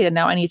 okay, and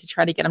now I need to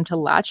try to get him to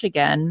latch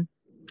again.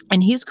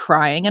 And he's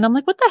crying, and I'm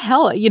like, what the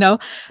hell, Right.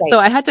 So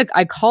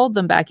I called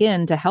them back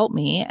in to help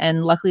me,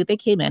 and luckily they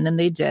came in and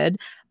they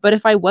did. But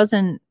if I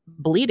wasn't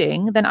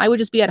bleeding, then I would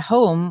just be at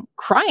home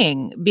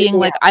crying, being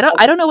like, I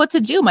don't know what to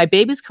do. My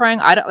baby's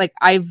crying.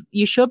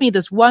 You showed me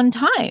this one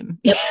time.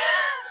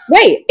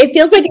 Right. It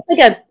feels like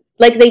it's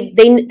like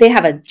they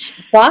have a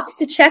box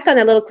to check on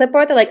their little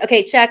clipboard. They're like,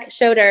 okay, check,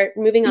 showed her,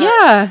 moving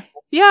on.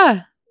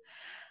 Yeah.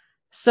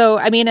 So,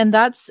 and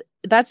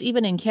that's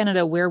even in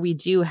Canada where we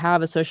do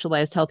have a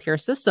socialized healthcare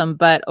system,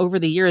 but over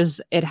the years,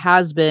 it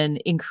has been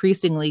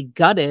increasingly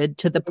gutted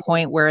to the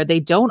point where they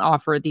don't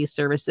offer these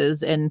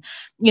services. And,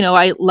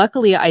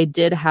 luckily I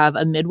did have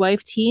a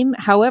midwife team.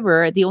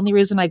 However, the only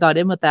reason I got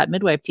in with that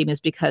midwife team is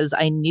because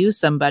I knew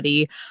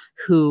somebody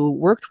who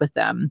worked with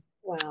them.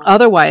 Wow.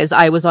 Otherwise,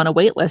 I was on a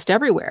wait list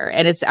everywhere,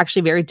 and it's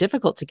actually very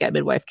difficult to get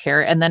midwife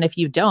care. And then if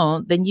you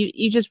don't, then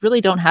you just really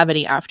don't have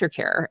any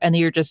aftercare, and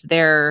you're just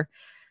there.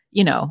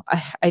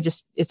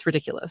 It's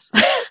ridiculous.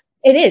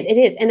 It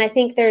is. And I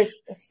think there's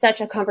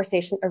such a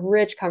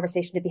rich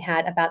conversation to be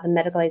had about the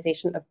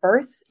medicalization of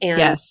birth and,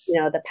 Yes.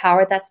 the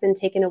power that's been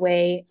taken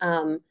away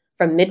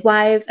from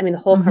midwives. I mean, the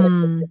whole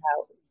conversation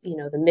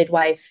about, the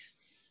midwife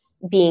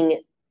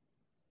being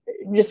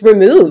just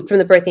removed from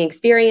the birthing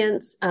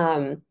experience.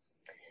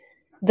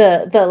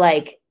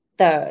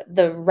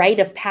 The rite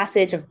of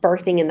passage of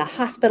birthing in the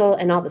hospital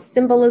and all the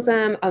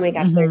symbolism. Oh my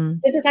gosh,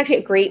 this is actually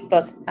a great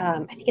book.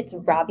 I think it's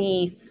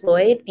Robbie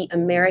Floyd,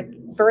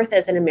 Birth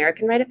as an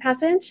American Rite of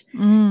Passage.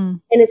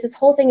 And it's this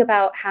whole thing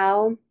about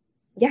how,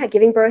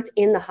 giving birth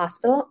in the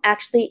hospital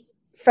actually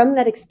from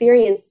that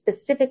experience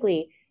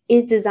specifically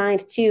is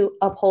designed to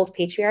uphold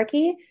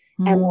patriarchy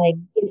and like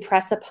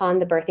impress upon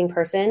the birthing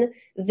person,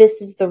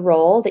 this is the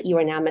role that you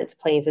are now meant to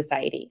play in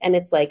society. And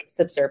it's like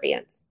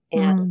subservience.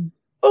 And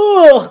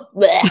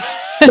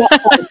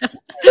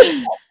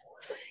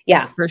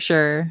yeah, for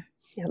sure.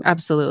 Yep.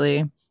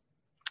 Absolutely.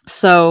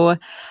 So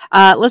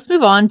let's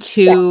move on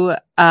to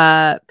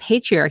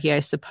patriarchy, I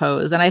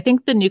suppose. And I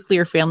think the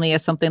nuclear family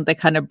is something that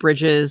kind of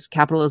bridges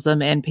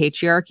capitalism and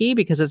patriarchy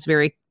because it's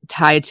very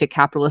tied to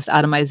capitalist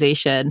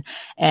atomization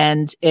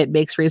and it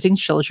makes raising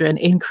children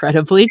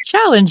incredibly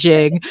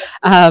challenging.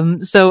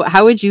 So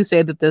how would you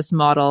say that this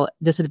model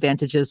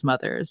disadvantages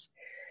mothers?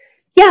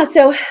 Yeah,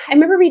 so I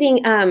remember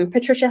reading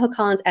Patricia Hill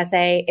Collins'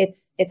 essay.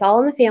 It's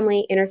All in the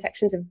Family: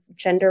 Intersections of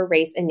Gender,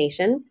 Race, and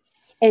Nation.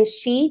 And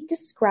she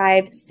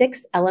described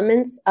 6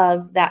 elements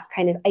of that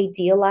kind of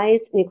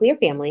idealized nuclear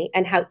family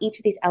and how each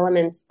of these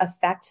elements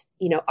affect,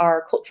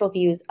 our cultural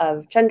views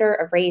of gender,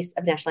 of race,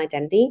 of national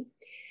identity.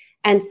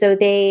 And so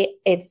the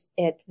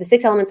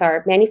 6 elements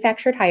are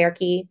manufactured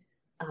hierarchy,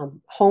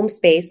 home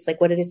space,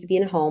 like what it is to be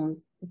in a home,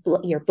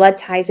 your blood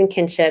ties and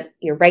kinship,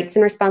 your rights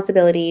and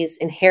responsibilities,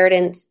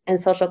 inheritance and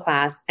social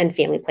class, and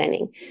family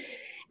planning.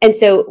 And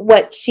so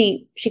what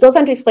she goes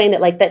on to explain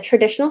that like that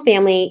traditional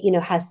family,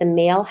 has the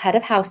male head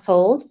of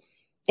household,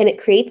 and it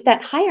creates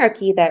that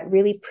hierarchy that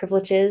really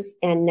privileges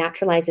and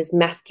naturalizes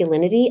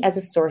masculinity as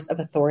a source of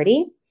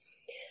authority.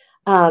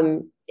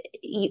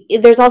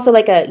 There's also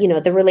like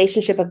the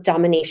relationship of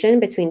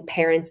domination between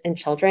parents and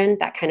children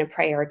that kind of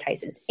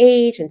prioritizes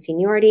age and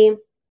seniority.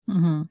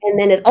 And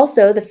then it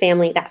also that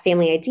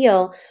family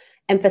ideal,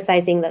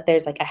 emphasizing that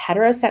there's like a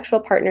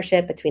heterosexual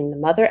partnership between the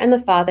mother and the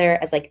father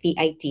as like the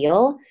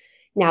ideal.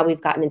 Now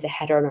we've gotten into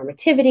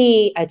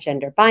heteronormativity, a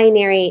gender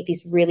binary,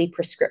 these really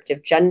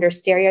prescriptive gender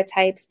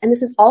stereotypes. And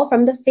this is all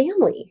from the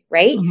family,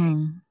 right?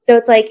 So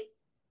it's like,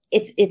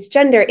 it's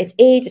gender, it's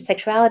age, it's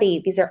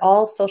sexuality. These are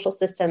all social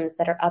systems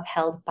that are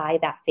upheld by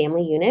that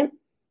family unit.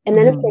 And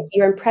then, of course,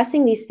 you're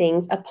impressing these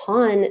things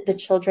upon the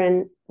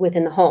children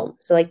within the home.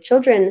 So like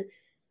children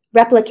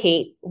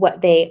replicate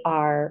what they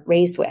are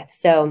raised with.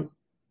 So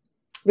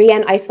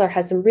Rianne Eisler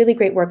has some really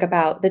great work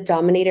about the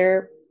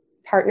dominator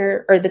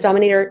partner or the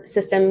dominator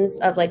systems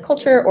of like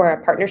culture or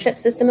a partnership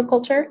system of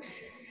culture.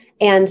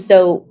 And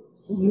so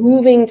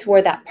moving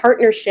toward that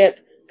partnership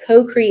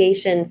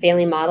co-creation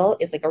family model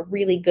is like a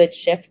really good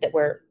shift that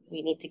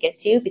we need to get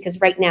to, because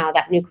right now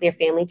that nuclear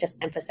family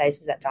just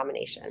emphasizes that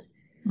domination.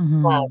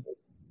 And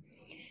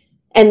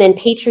then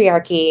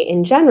patriarchy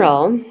in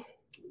general,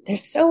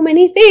 there's so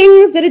many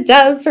things that it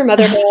does for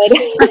motherhood.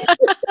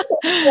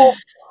 So,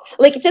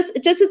 like just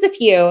as a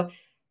few,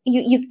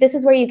 you this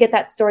is where you get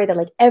that story that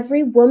like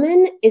every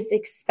woman is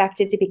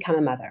expected to become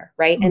a mother,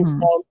 right? And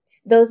so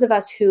those of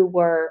us who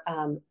were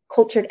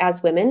cultured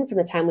as women from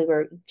the time we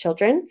were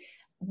children,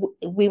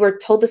 we were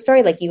told the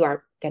story like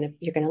you're gonna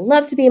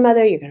love to be a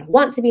mother, you're gonna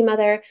want to be a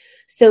mother.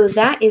 So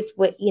that is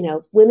what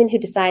women who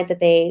decide that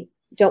they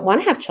don't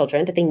want to have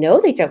children, that they know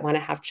they don't want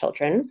to have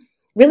children,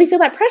 really feel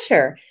that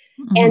pressure.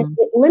 And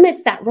it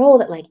limits that role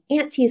that like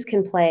aunties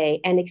can play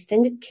and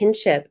extended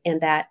kinship, and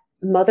that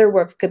mother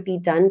work could be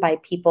done by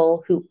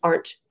people who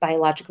aren't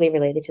biologically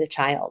related to the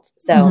child.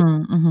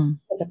 So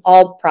it's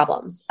all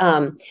problems.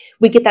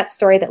 We get that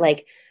story that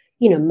like,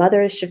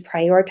 mothers should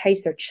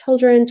prioritize their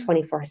children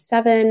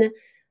 24/7.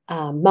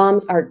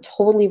 Moms are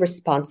totally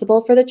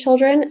responsible for the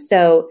children.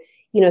 So,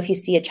 if you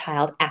see a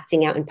child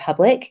acting out in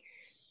public,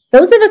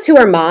 those of us who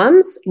are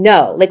moms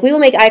know, like we will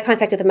make eye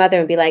contact with the mother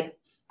and be like,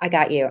 I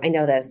got you. I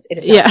know this. It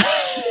is not. Yeah.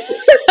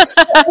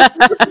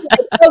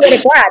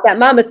 That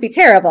mom must be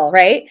terrible,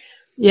 right?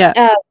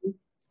 Yeah.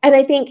 And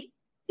I think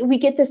we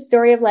get this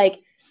story of like,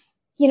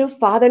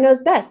 father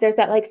knows best. There's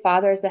that like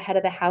father is the head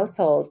of the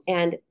household.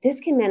 And this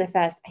can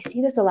manifest. I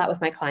see this a lot with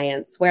my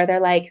clients where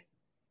they're like,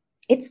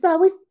 it's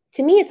always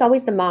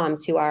the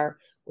moms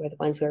we're the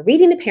ones who are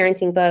reading the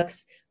parenting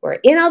books. We're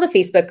in all the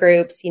Facebook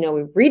groups,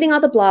 we're reading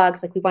all the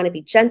blogs. Like we want to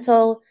be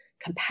gentle,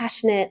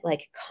 compassionate,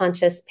 like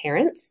conscious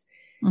parents.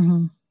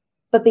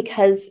 But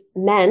because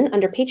men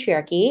under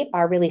patriarchy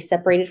are really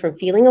separated from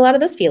feeling a lot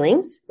of those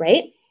feelings,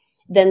 right?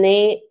 Then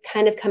they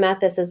kind of come at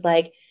this as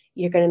like,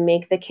 you're going to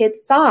make the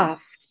kids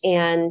soft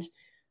and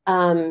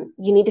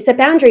you need to set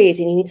boundaries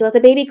and you need to let the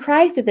baby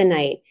cry through the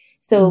night.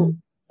 So,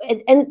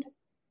 and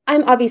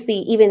I'm obviously,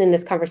 even in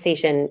this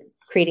conversation,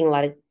 creating a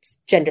lot of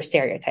gender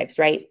stereotypes,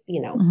 right?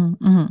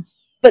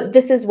 But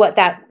this is what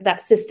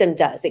that system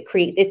does. It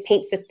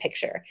paints this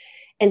picture.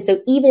 And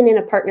so even in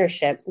a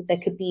partnership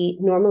that could be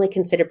normally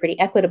considered pretty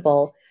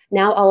equitable,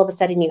 now all of a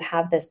sudden you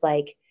have this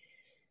like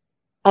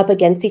up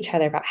against each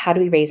other about how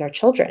do we raise our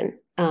children?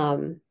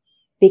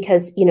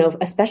 Because, you know,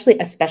 especially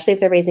if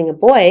they're raising a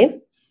boy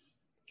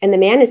and the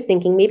man is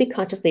thinking maybe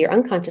consciously or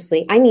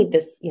unconsciously, I need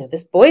this, you know,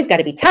 this boy's got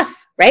to be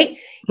tough, right?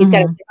 He's got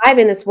to survive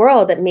in this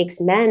world that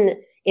makes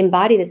men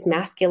embody this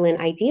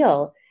masculine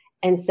ideal.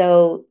 And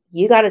so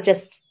you got to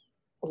just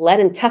let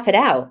him tough it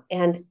out.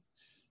 And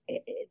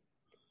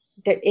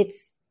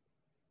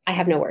I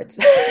have no words.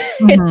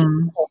 It's just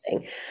the whole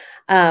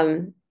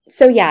thing.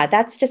 So yeah,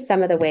 that's just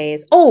some of the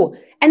ways. Oh,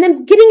 and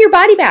then getting your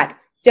body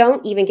back.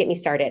 Don't even get me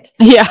started.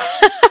 Yeah.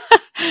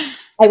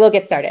 I will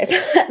get started.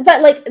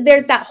 But like,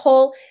 there's that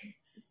whole,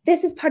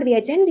 this is part of the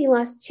identity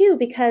loss too,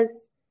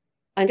 because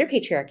under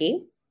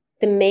patriarchy,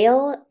 the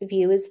male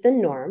view is the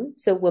norm.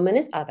 So woman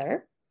is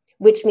other,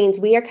 which means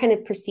we are kind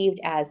of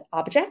perceived as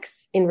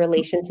objects in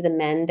relation to the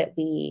men that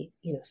we,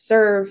 you know,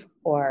 serve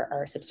or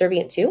are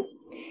subservient to.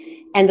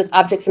 And those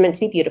objects are meant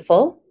to be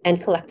beautiful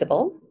and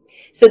collectible.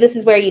 So this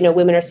is where, you know,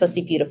 women are supposed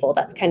to be beautiful.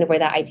 That's kind of where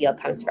that ideal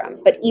comes from.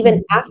 But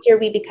even after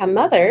we become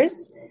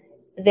mothers,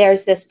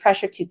 there's this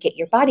pressure to get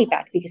your body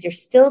back because you're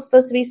still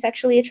supposed to be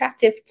sexually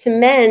attractive to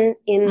men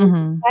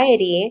in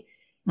society,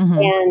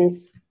 and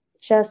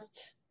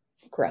just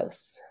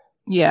gross.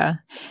 Yeah.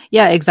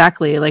 Yeah,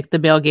 exactly. Like the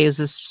male gaze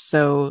is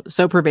so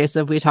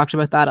pervasive. We talked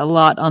about that a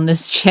lot on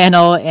this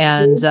channel.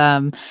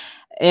 And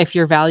if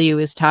your value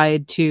is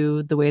tied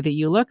to the way that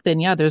you look, then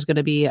yeah, there's going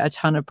to be a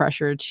ton of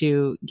pressure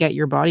to get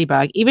your body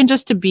back, even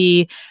just to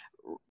be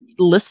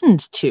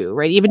listened to,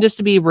 right? Even just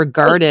to be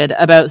regarded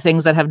about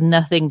things that have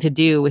nothing to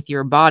do with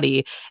your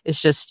body.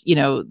 It's just, you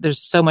know,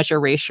 there's so much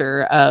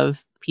erasure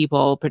of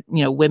people,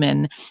 you know,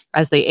 women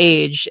as they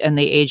age and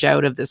they age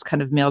out of this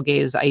kind of male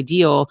gaze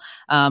ideal,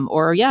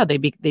 or yeah, they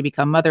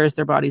become mothers,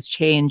 their bodies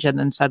change, and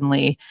then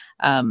suddenly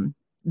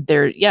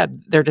they're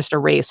just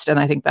erased. And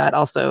I think that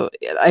also,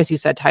 as you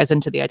said, ties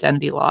into the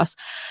identity loss.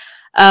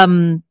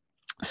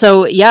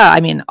 So yeah,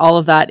 I mean, all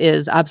of that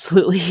is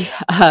absolutely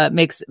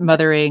makes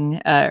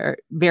mothering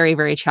very,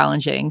 very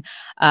challenging.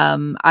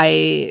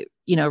 I,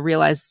 you know,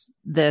 realized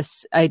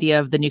this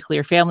idea of the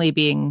nuclear family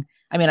being,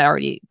 I mean, I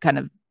already kind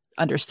of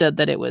understood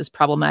that it was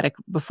problematic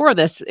before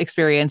this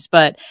experience,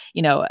 but,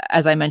 you know,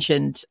 as I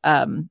mentioned,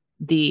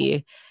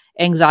 the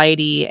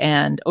anxiety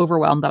and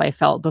overwhelm that I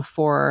felt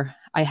before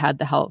I had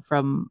the help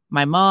from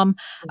my mom,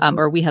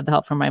 or we had the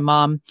help from my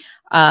mom.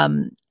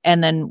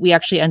 And then we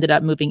actually ended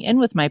up moving in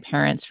with my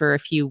parents for a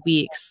few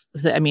weeks.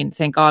 I mean,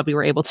 thank God we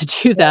were able to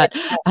do that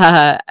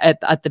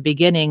at the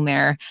beginning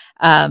there.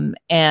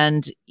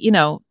 And, you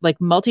know, like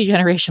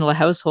multi-generational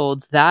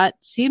households, that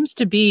seems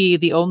to be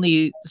the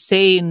only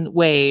sane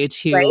way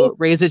to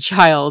raise a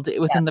child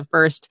within the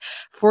first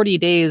 40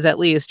 days at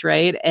least,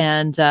 right?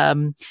 And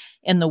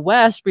in the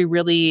West, we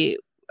really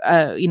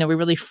we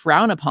really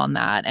frown upon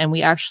that. And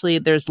we actually,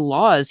 there's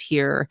laws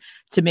here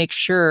to make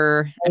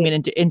sure, I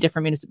mean, in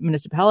different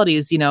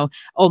municipalities, you know,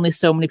 only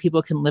so many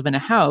people can live in a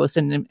house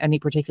and in any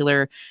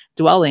particular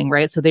dwelling,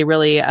 right? So they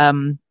really,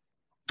 and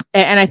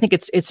I think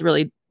it's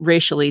really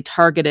racially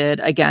targeted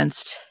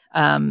against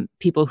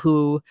people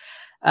who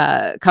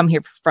come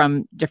here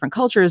from different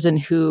cultures and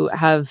who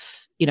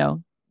have, you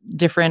know,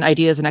 different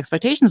ideas and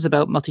expectations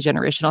about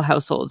multi-generational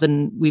households.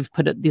 And we've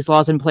put these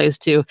laws in place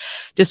to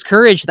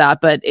discourage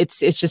that. But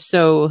it's just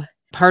so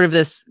part of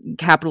this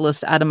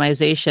capitalist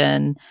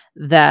atomization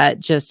that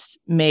just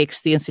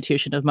makes the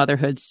institution of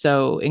motherhood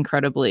so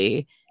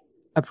incredibly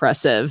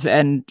oppressive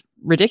and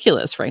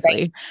ridiculous,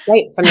 frankly.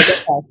 Right. From the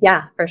get-go.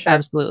 Yeah, for sure.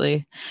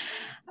 Absolutely.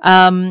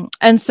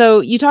 And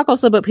so you talk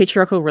also about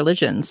patriarchal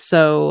religions.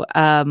 So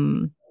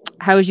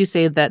how would you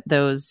say that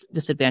those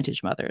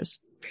disadvantage mothers?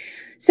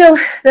 So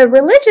the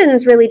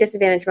religions really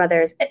disadvantage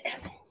mothers.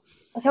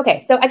 Okay,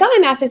 so I got my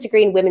master's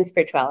degree in women's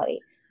spirituality.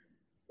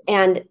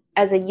 And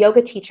as a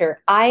yoga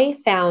teacher, I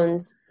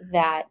found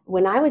that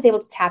when I was able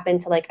to tap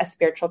into like a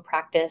spiritual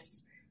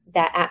practice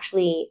that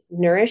actually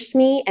nourished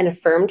me and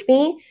affirmed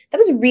me, that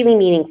was really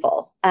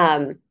meaningful.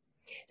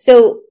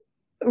 So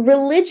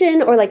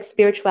religion or like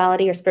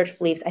spirituality or spiritual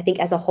beliefs, I think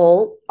as a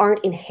whole,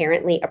 aren't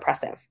inherently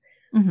oppressive.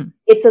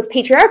 It's those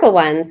patriarchal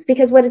ones,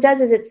 because what it does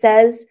is it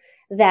says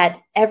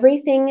that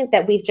everything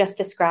that we've just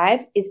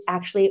described is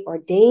actually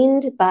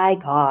ordained by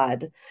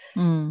God.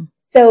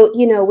 So,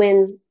 you know,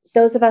 when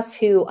those of us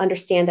who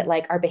understand that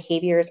like our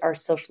behaviors are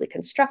socially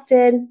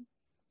constructed,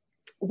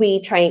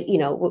 we try, you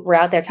know, we're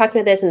out there talking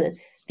about this, and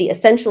the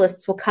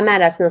essentialists will come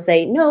at us and they'll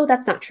say, no,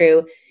 that's not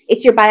true.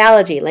 It's your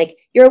biology. Like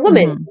you're a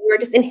woman, you're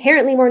just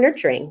inherently more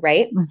nurturing,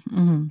 right?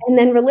 And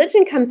then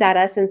religion comes at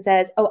us and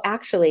says, oh,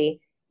 actually,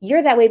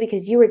 you're that way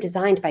because you were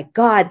designed by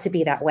God to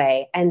be that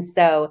way. And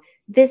so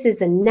this is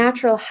a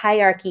natural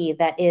hierarchy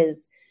that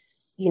is,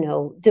 you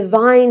know,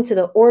 divine to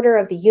the order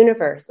of the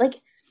universe. Like,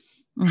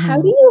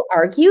 how do you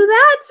argue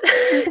that?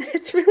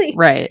 It's really,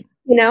 right.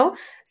 You know,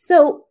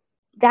 so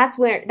that's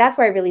where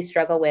I really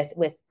struggle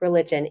with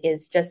religion,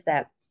 is just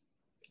that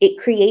it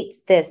creates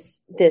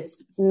this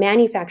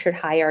manufactured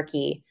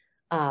hierarchy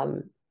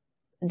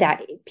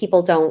that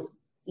people don't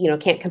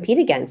can't compete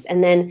against.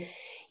 And then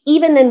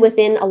even then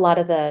within a lot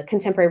of the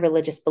contemporary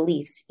religious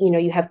beliefs,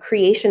 you have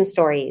creation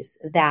stories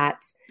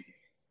that,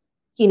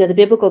 the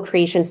biblical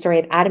creation story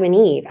of Adam and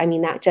Eve. I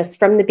mean, that just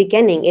from the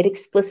beginning, it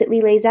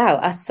explicitly lays out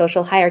a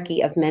social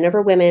hierarchy of men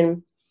over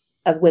women,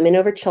 of women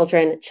over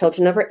children,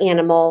 children over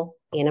animal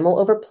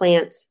over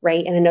plants,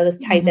 right? And I know this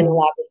ties in a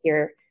lot with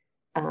your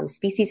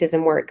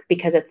speciesism work,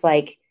 because it's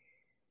like,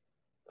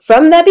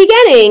 from the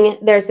beginning,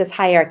 there's this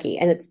hierarchy,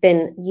 and it's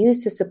been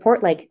used to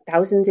support like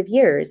thousands of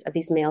years of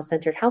these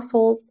male-centered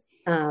households.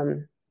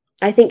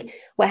 I think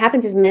what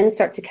happens is men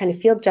start to kind of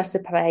feel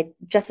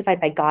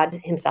justified by God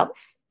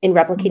himself in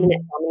replicating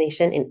that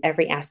domination in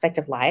every aspect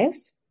of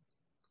lives.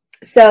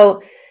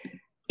 So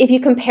if you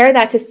compare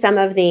that to some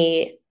of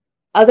the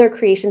other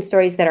creation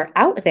stories that are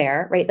out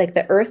there, right? Like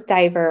the Earth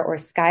Diver or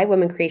Sky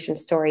Woman creation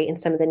story in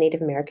some of the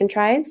Native American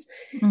tribes,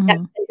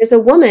 that there's a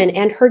woman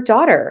and her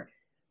daughter,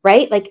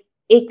 right? Like,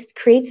 it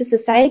creates a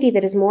society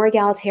that is more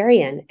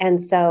egalitarian.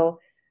 And so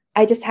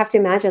I just have to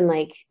imagine,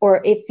 like,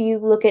 or if you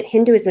look at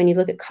Hinduism and you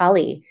look at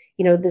Kali,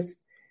 this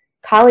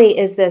Kali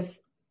is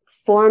this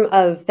form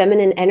of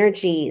feminine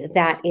energy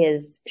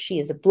she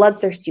is a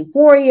bloodthirsty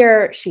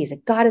warrior. She's a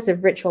goddess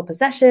of ritual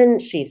possession.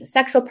 She's a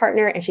sexual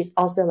partner. And she's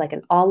also like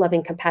an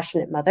all-loving,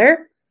 compassionate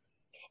mother.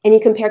 And you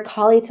compare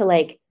Kali to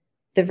like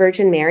the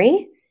Virgin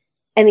Mary,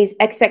 and these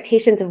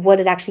expectations of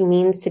what it actually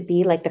means to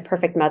be like the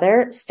perfect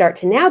mother start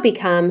to now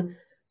become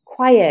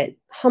quiet,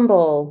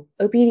 humble,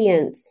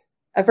 obedient,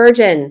 a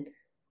virgin,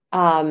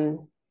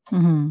 kind,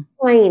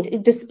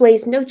 it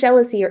displays no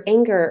jealousy or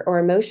anger or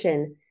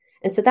emotion.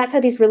 And so that's how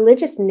these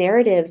religious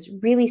narratives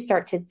really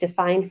start to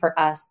define for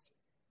us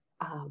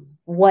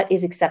what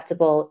is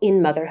acceptable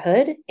in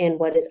motherhood and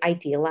what is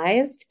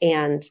idealized,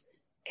 and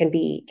can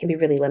be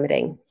really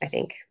limiting, I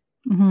think.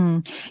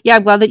 Yeah,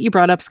 I'm glad that you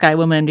brought up Sky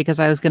Woman, because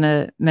I was going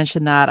to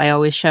mention that. I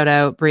always shout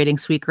out Braiding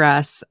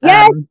Sweetgrass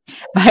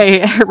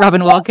by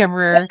Robin Wall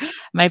Kimmerer,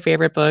 my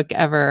favorite book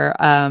ever.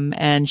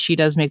 And she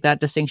does make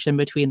that distinction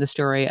between the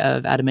story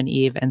of Adam and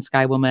Eve and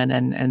Sky Woman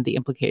and the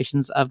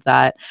implications of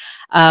that.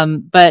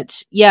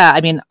 But yeah,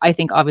 I mean, I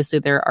think obviously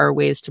there are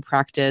ways to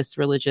practice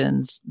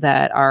religions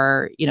that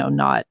are,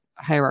 not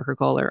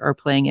hierarchical or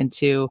playing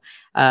into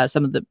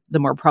some of the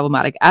more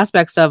problematic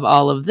aspects of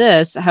all of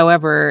this.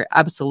 However,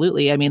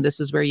 absolutely, I mean, this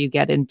is where you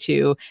get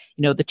into,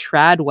 the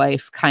trad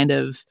wife kind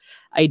of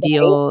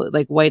ideal,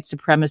 like white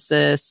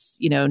supremacists,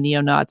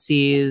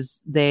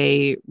 neo-Nazis.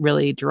 They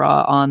really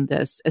draw on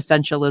this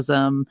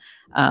essentialism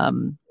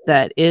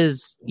that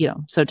is,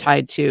 so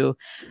tied to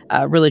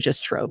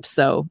religious tropes.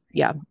 So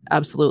yeah,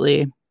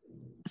 absolutely.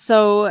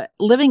 So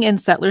living in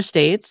settler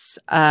states,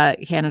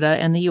 Canada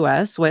and the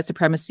US, white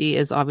supremacy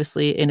is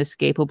obviously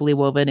inescapably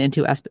woven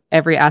into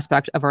every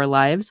aspect of our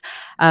lives.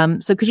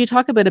 So could you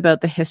talk a bit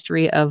about the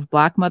history of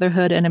Black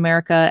motherhood in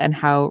America and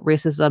how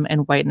racism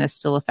and whiteness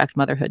still affect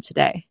motherhood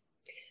today?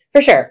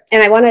 For sure.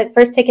 And I want to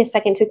first take a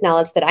second to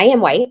acknowledge that I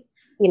am white.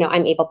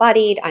 I'm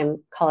able-bodied,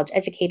 I'm college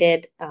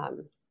educated.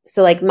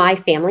 So like my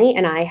family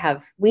and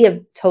we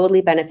have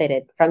totally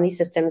benefited from these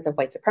systems of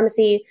white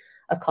supremacy,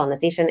 of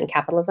colonization and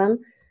capitalism.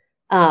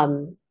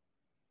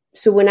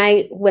 So when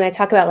I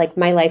talk about like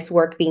my life's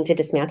work being to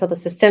dismantle the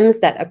systems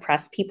that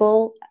oppress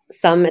people,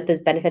 some at the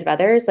benefit of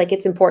others, like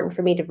it's important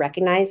for me to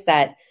recognize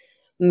that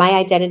my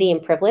identity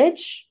and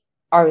privilege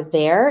are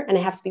there, and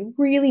I have to be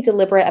really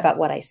deliberate about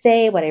what I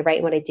say, what I write,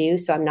 and what I do,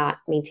 so I'm not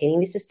maintaining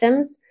these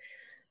systems.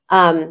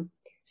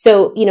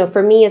 So,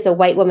 for me as a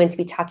white woman to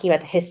be talking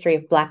about the history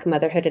of Black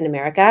motherhood in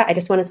America, I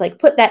just want to like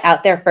put that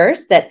out there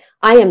first, that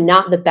I am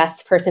not the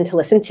best person to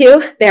listen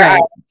to. There are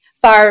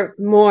far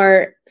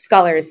more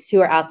scholars who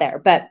are out there,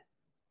 but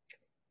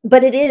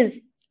it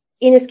is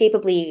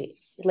inescapably,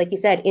 like you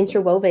said,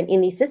 interwoven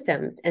in these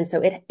systems. And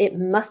so it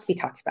must be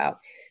talked about,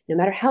 no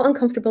matter how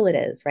uncomfortable it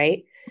is,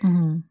 right?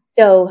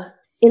 So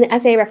in the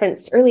essay I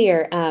referenced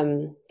earlier,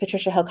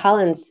 Patricia Hill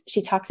Collins,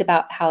 she talks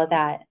about how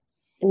that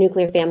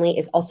nuclear family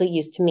is also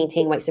used to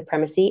maintain white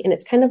supremacy. And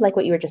it's kind of like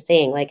what you were just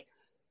saying, like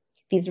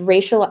these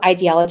racial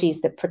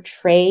ideologies that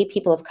portray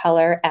people of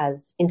color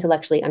as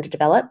intellectually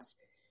underdeveloped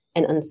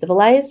and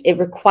uncivilized. It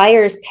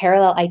requires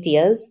parallel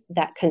ideas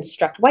that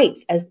construct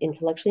whites as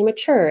intellectually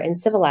mature and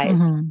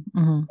civilized,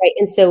 right?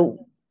 And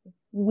so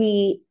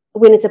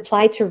when it's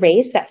applied to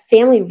race, that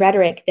family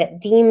rhetoric that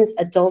deems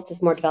adults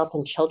as more developed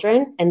than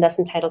children and thus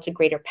entitled to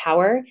greater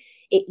power,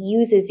 it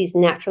uses these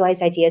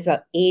naturalized ideas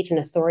about age and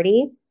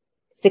authority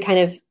to kind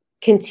of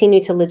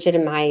continue to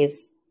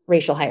legitimize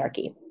racial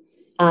hierarchy.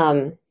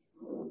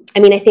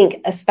 I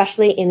think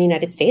especially in the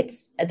United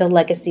States, the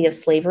legacy of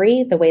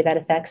slavery, the way that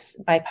affects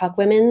BIPOC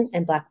women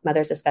and Black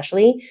mothers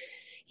especially,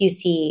 you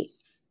see,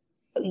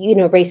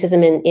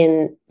 racism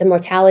in the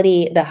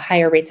mortality, the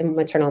higher rates of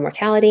maternal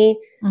mortality,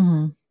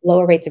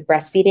 lower rates of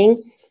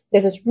breastfeeding.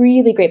 There's this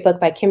really great book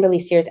by Kimberly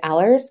Sears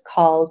Allers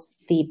called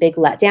The Big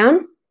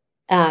Letdown.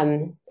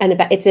 And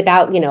it's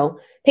about,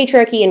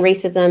 patriarchy and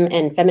racism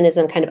and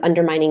feminism kind of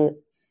undermining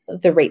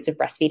the rates of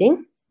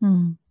breastfeeding.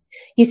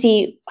 You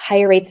see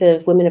higher rates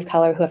of women of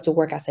color who have to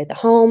work outside the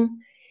home.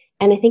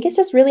 And I think it's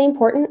just really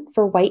important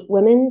for white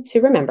women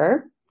to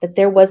remember that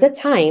there was a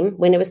time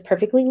when it was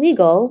perfectly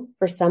legal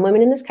for some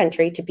women in this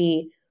country to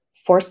be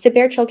forced to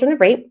bear children of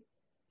rape,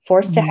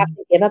 forced to have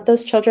to give up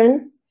those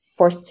children,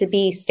 forced to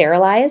be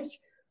sterilized,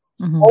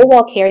 all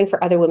while caring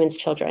for other women's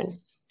children.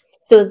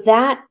 So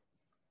that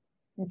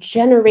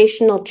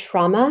generational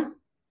trauma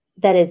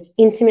that is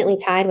intimately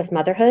tied with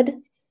motherhood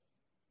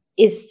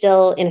is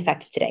still in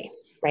effect today,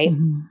 right?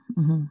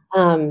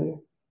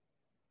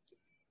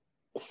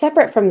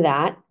 Separate from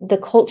that, the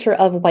culture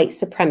of white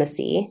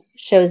supremacy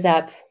shows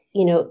up,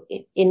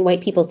 in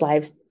white people's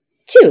lives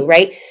too,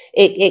 right?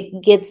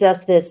 It gives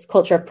us this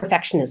culture of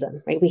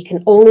perfectionism, right? We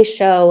can only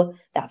show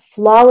that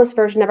flawless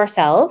version of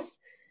ourselves.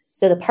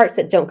 So the parts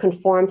that don't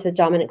conform to the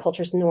dominant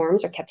culture's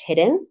norms are kept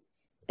hidden,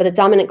 but the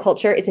dominant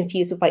culture is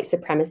infused with white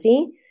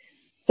supremacy.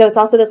 So it's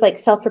also this like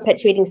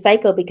self-perpetuating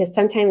cycle, because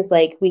sometimes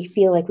like we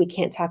feel like we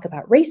can't talk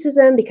about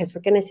racism because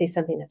we're going to say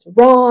something that's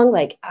wrong.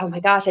 Like, oh my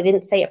gosh, I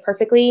didn't say it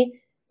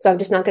perfectly, so I'm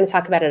just not going to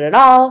talk about it at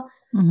all.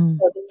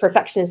 So this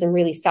perfectionism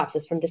really stops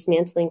us from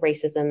dismantling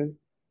racism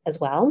as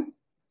well.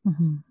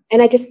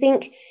 And I just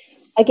think,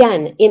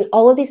 again, in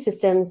all of these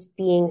systems,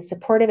 being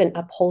supportive and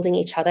upholding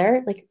each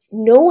other, like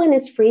no one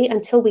is free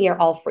until we are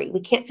all free. We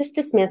can't just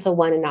dismantle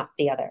one and not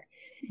the other.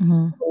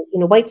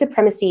 White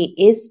supremacy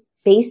is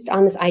based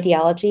on this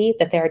ideology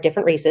that there are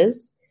different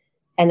races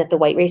and that the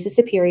white race is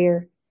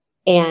superior,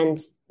 and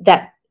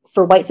that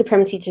for white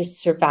supremacy to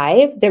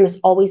survive, there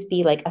must always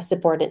be like a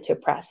subordinate to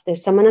oppress.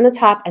 There's someone on the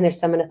top and there's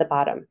someone at the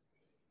bottom.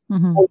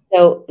 And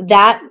so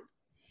that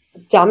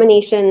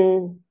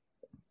domination,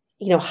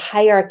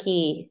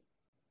 hierarchy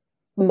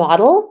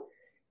model,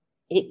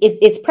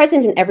 it's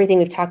present in everything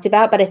we've talked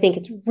about, but I think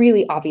it's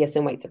really obvious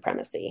in white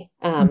supremacy.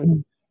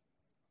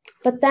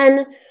 But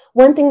then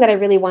one thing that I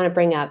really want to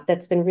bring up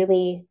that's been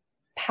really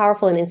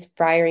powerful and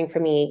inspiring for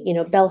me,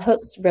 Bell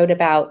Hooks wrote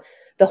about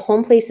the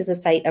home place as a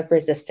site of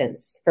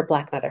resistance for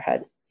Black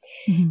motherhood.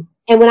 And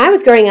when I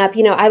was growing up,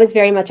 I was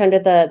very much under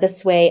the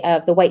sway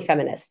of the white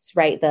feminists,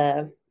 right?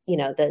 The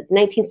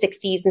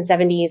 1960s and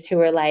 70s who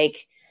were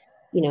like,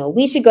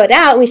 we should go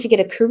out and we should get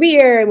a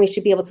career and we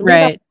should be able to leave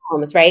our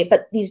homes, right?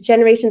 But these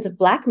generations of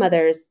Black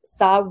mothers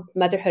saw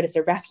motherhood as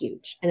a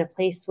refuge and a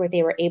place where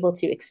they were able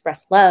to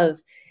express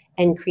love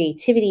and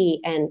creativity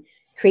and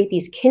create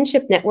these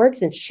kinship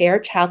networks and share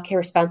childcare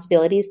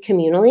responsibilities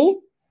communally.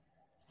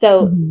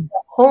 So the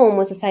home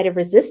was a site of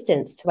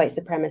resistance to white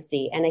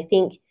supremacy. And I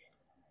think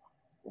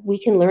we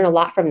can learn a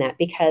lot from that,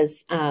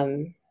 because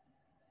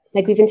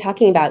like we've been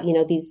talking about,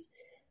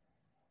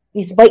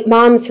 these white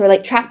moms who are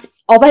like trapped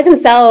all by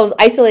themselves,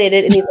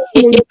 isolated in these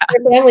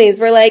families.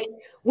 We're like,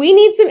 we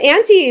need some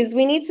aunties,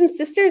 we need some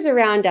sisters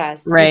around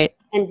us. Right.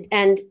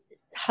 And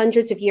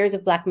hundreds of years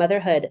of Black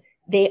motherhood,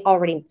 they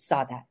already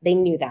saw that. They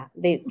knew that.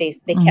 They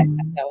kept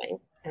that going.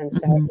 And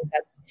so I think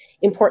that's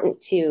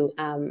important to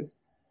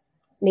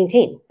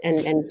maintain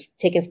and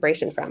take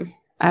inspiration from.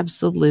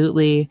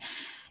 Absolutely.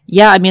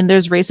 Yeah. I mean,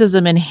 there's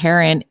racism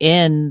inherent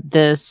in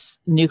this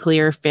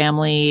nuclear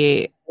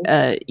family,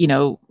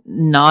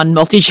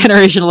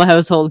 non-multi-generational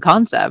household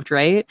concept,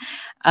 right?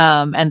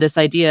 And this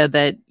idea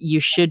that you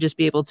should just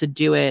be able to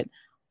do it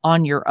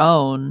on your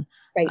own,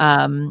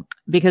 right?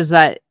 Because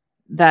that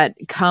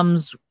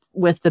comes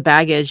with the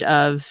baggage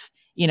of,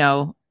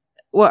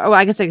 well,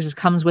 I guess it just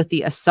comes with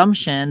the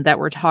assumption that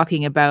we're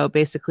talking about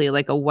basically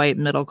like a white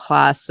middle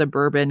class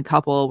suburban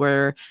couple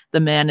where the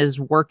man is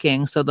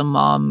working so the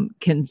mom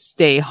can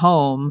stay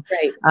home.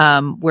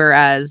 Right.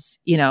 Whereas,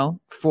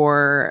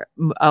 for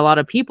a lot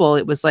of people,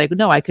 it was like,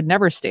 no, I could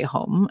never stay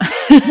home.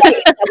 Right.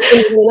 That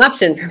wasn't an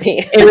option for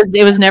me.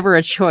 It was never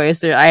a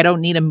choice. I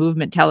don't need a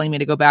movement telling me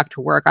to go back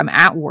to work. I'm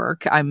at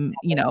work. I'm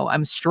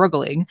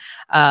struggling.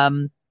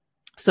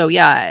 So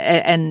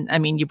yeah. And I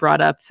mean, you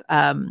brought up,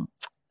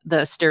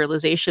 the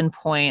sterilization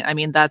point. I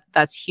mean,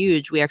 that's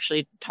huge. We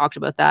actually talked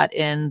about that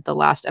in the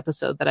last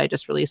episode that I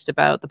just released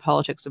about the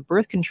politics of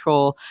birth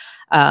control,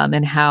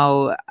 and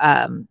how,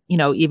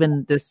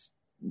 even this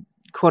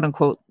quote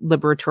unquote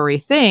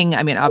liberatory thing.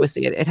 I mean,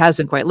 obviously it has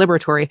been quite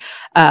liberatory.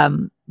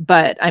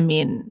 But I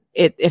mean,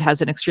 it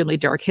has an extremely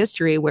dark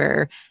history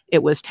where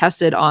it was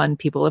tested on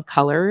people of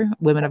color,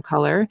 women of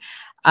color,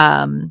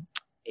 and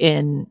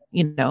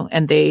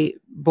they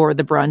bore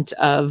the brunt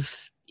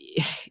of,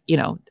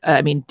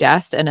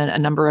 death and a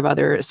number of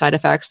other side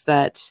effects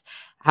that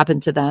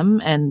happened to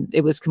them. And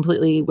it was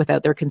completely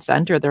without their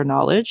consent or their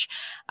knowledge.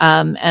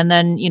 And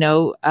then,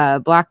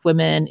 Black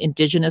women,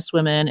 Indigenous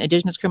women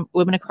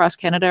across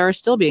Canada are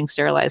still being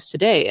sterilized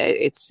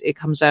today. It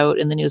comes out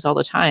in the news all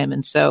the time.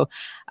 And so,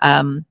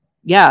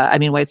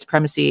 white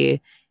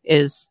supremacy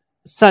is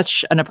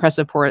such an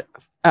oppressive force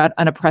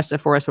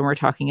when we're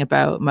talking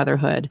about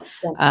motherhood.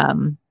 Yeah.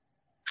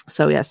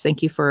 So yes,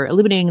 thank you for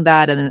illuminating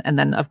that. And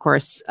then of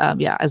course,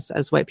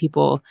 as white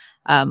people,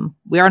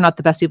 we are not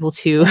the best people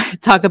to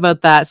talk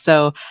about that.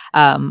 So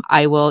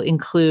I will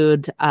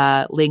include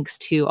links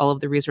to all of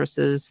the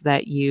resources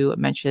that you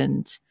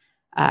mentioned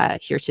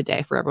here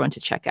today for everyone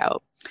to check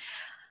out.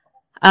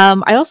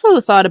 I also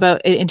thought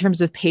about in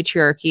terms of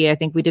patriarchy. I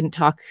think we didn't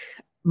talk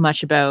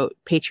much about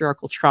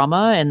patriarchal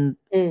trauma and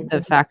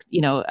the fact,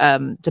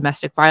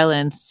 domestic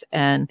violence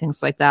and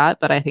things like that.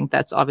 But I think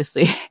that's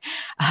obviously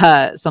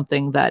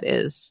something that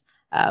is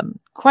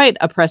quite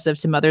oppressive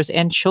to mothers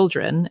and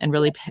children, and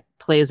really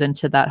plays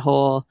into that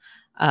whole,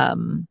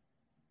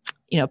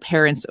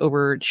 parents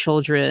over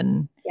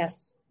children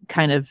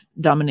kind of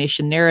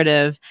domination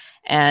narrative.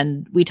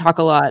 And we talk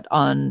a lot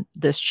on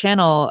this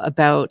channel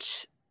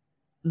about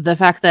the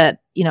fact that,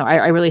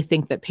 I really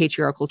think that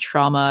patriarchal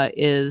trauma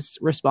is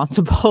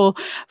responsible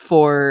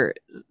for,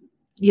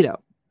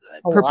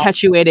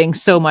 perpetuating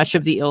so much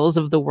of the ills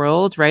of the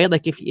world, right?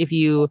 Like if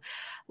you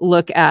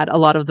look at a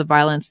lot of the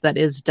violence that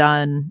is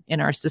done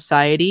in our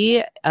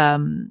society,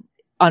 on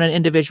an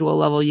individual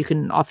level, you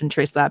can often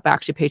trace that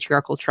back to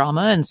patriarchal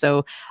trauma. And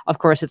so, of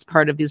course, it's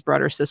part of these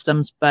broader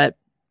systems, but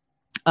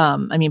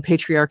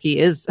patriarchy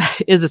is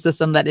a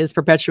system that is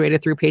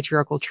perpetuated through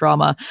patriarchal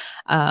trauma.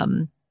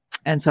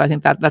 And so I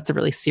think that that's a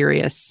really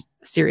serious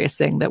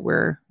thing that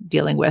we're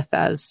dealing with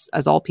as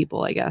all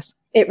people, I guess.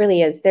 It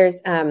really is. There's,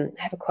 I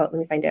have a quote, let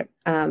me find it.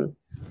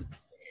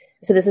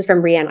 So this is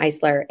from Rianne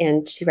Eisler,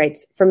 and she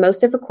writes, "For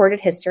most of recorded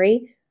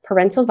history,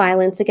 parental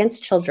violence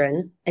against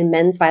children and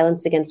men's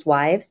violence against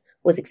wives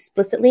was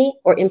explicitly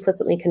or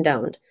implicitly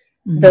condoned.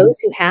 Mm-hmm. Those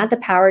who had the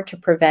power to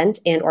prevent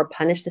and or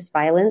punish this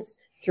violence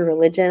through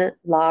religion,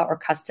 law, or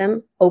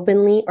custom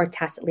openly or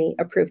tacitly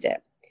approved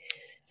it."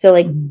 So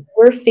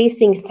we're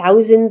facing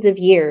thousands of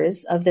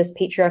years of this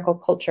patriarchal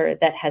culture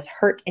that has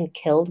hurt and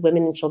killed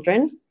women and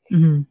children.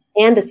 Mm-hmm.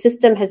 And the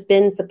system has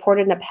been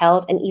supported and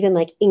upheld and even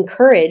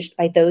encouraged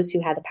by those who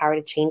had the power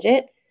to change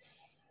it.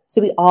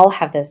 So we all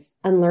have this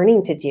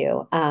unlearning to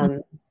do.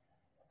 And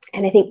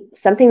I think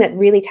something that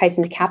really ties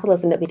into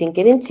capitalism that we didn't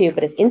get into,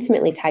 but is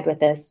intimately tied with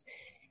this,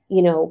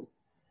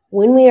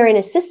 when we are in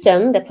a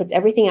system that puts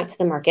everything out to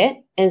the market,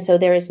 and so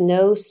there is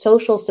no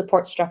social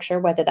support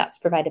structure, whether that's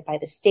provided by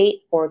the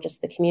state or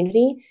just the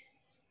community,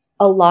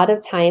 a lot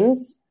of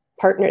times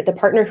the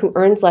partner who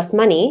earns less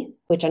money,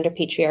 which under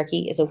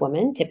patriarchy is a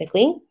woman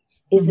typically,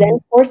 is then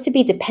forced to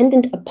be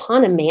dependent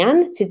upon a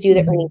man to do the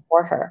earning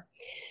for her.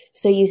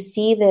 So you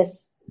see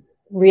this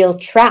real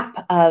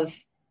trap of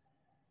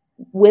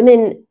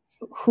women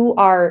who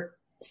are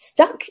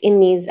stuck in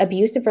these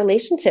abusive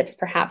relationships,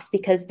 perhaps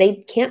because they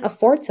can't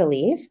afford to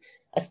leave,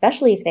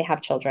 especially if they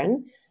have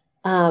children,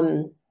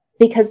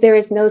 because there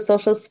is no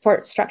social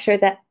support structure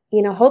that,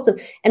 holds them.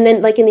 And then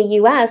in the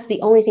US,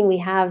 the only thing we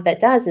have that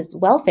does is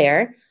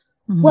welfare.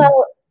 Mm-hmm.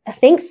 Well,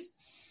 thanks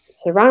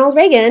to Ronald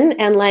Reagan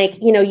and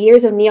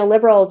years of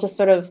neoliberal just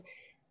sort of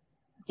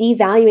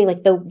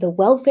devaluing the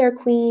welfare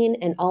queen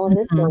and all of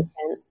this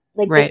nonsense.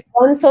 This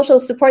one social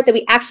support that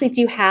we actually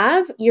do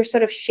have, you're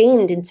sort of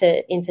shamed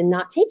into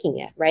not taking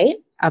it, right?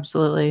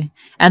 Absolutely.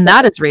 And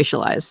that is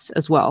racialized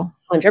as well.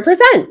 100%.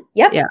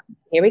 Yep. Yeah.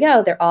 Here we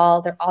go. They're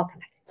all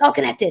connected. It's all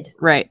connected.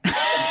 Right.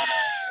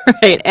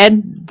 Right.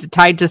 And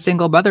tied to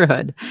single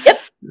motherhood. Yep.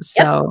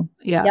 So,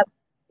 yeah. Yep.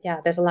 Yeah,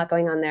 there's a lot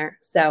going on there.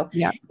 So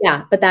yeah.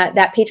 But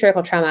that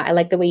patriarchal trauma, I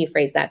like the way you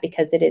phrase that,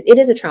 because it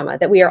is a trauma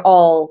that we are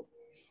all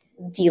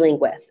dealing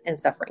with and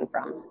suffering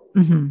from.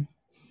 Mm-hmm.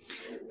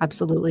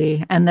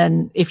 Absolutely. And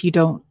then if we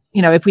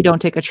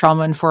don't take a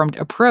trauma-informed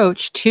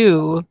approach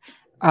to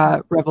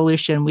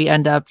revolution, we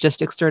end up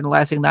just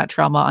externalizing that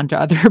trauma onto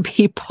other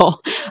people.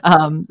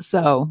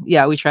 So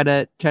yeah, we try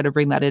to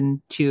bring that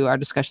into our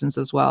discussions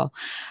as well.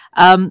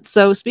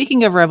 So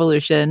speaking of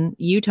revolution,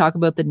 you talk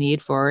about the need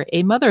for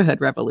a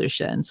motherhood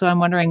revolution. So I'm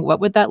wondering,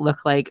 what would that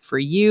look like for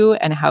you,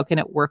 and how can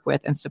it work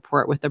with and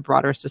support with the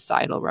broader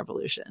societal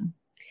revolution?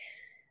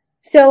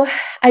 So,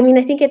 I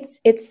think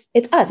it's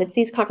us, it's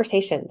these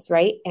conversations,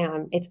 right?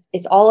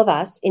 It's all of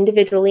us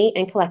individually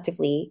and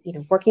collectively,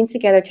 working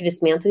together to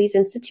dismantle these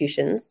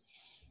institutions,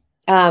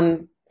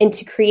 and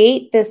to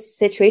create this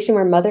situation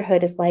where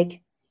motherhood is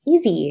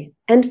easy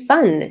and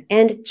fun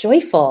and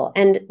joyful,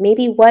 and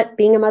maybe what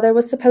being a mother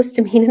was supposed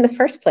to mean in the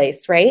first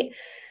place, right?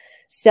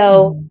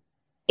 So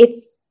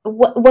it's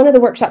one of the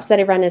workshops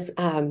that I run is,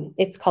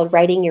 it's called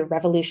Writing Your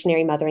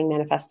Revolutionary Mothering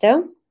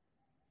Manifesto.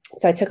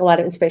 So I took a lot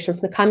of inspiration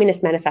from the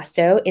Communist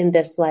Manifesto in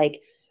this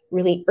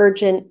really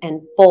urgent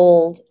and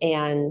bold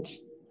and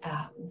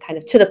kind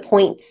of to the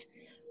point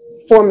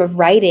form of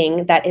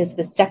writing that is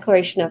this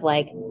declaration of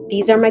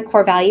these are my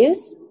core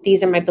values,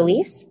 these are my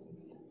beliefs,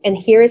 and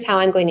here is how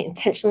I'm going to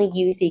intentionally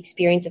use the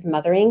experience of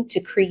mothering to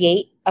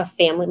create a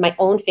family, my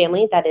own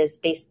family, that is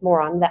based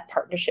more on that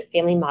partnership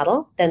family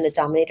model than the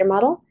dominator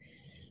model.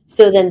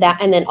 So then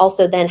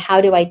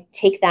how do I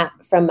take that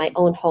from my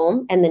own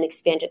home and then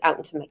expand it out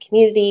into my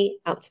community,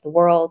 out to the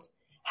world?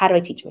 How do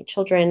I teach my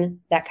children?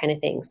 That kind of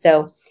thing.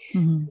 So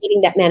reading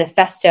that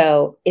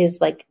manifesto is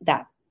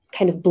that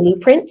kind of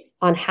blueprint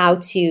on how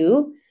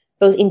to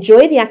both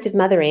enjoy the act of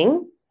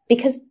mothering,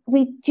 because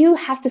we do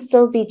have to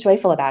still be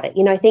joyful about it.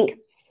 I think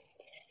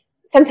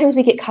sometimes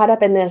we get caught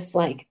up in this,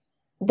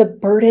 the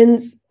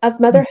burdens of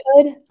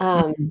motherhood.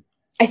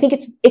 I think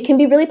it can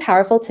be really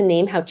powerful to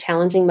name how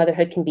challenging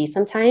motherhood can be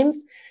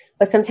sometimes,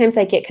 but sometimes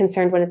I get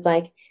concerned when it's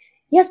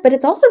Yes, but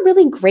it's also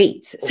really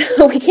great.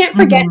 So we can't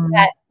forget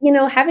that,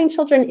 having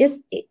children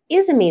is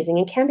amazing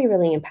and can be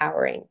really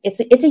empowering. It's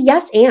a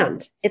yes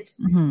and. It's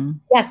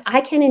yes,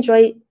 I can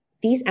enjoy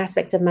these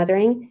aspects of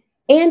mothering,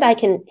 and I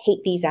can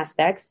hate these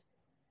aspects,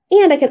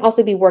 and I can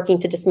also be working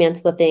to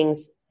dismantle the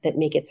things that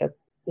make it so,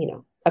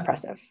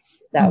 oppressive.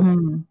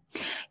 So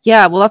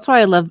yeah, well, that's why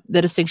I love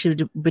the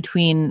distinction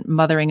between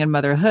mothering and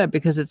motherhood,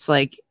 because it's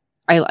like,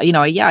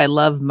 I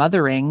love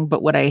mothering,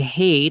 but what I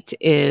hate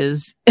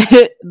is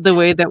the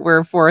way that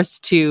we're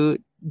forced to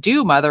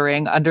do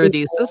mothering under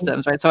these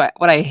systems, right? So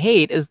what I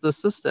hate is the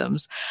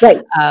systems.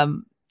 Right.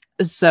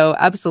 So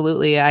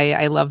absolutely,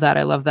 I love that.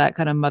 I love that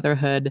kind of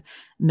motherhood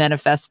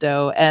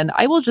manifesto. And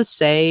I will just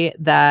say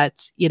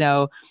that,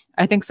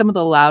 I think some of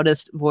the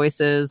loudest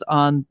voices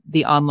on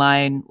the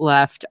online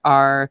left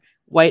are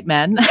white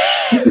men,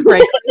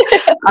 right?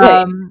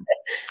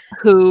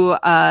 Who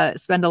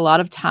spend a lot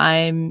of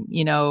time,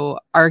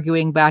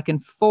 arguing back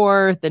and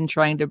forth and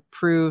trying to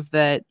prove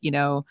that,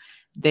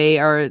 they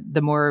are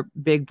the more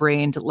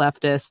big-brained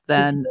leftist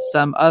than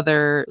some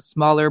other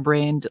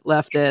smaller-brained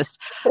leftist.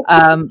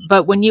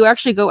 But when you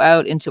actually go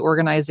out into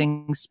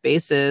organizing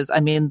spaces,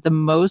 I mean, the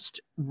most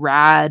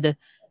rad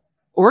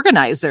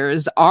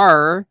organizers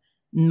are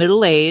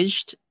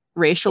middle-aged,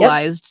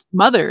 racialized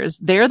mothers.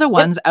 They're the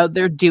ones out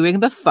there doing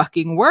the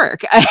fucking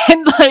work.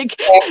 And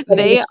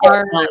they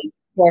are,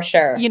 for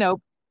sure,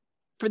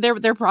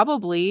 they're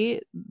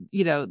probably,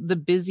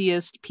 the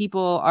busiest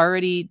people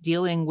already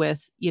dealing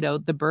with,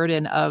 the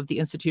burden of the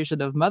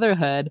institution of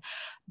motherhood,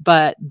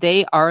 but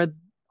they are,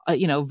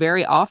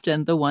 very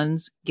often the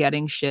ones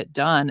getting shit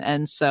done.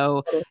 And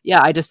so, yeah,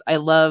 I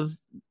love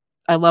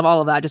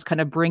all of that, just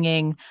kind of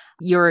bringing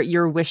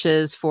your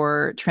wishes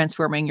for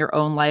transforming your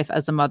own life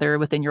as a mother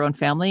within your own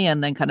family,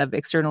 and then kind of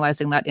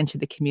externalizing that into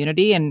the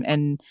community,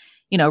 and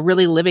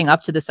really living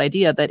up to this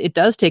idea that it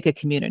does take a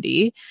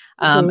community.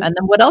 And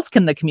then what else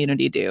can the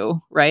community do,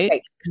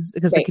 right?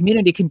 Because the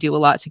community can do a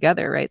lot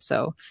together, right?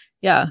 So,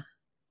 yeah.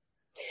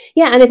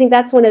 Yeah. And I think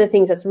that's one of the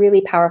things that's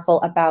really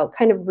powerful about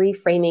kind of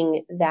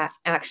reframing that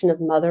action of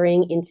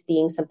mothering into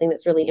being something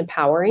that's really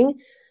empowering.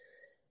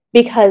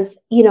 Because,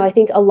 I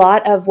think a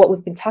lot of what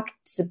we've been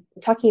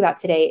talking about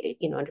today,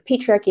 under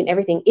patriarchy and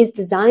everything, is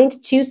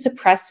designed to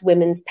suppress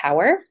women's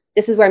power.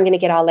 This is where I'm going to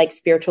get all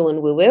spiritual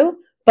and woo-woo.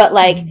 But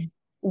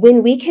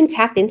when we can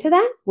tap into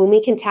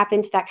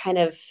that kind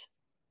of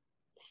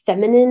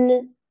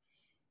feminine,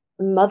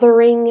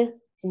 mothering,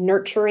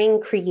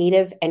 nurturing,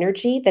 creative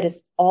energy that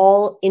is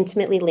all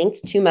intimately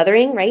linked to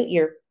mothering, right?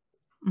 Your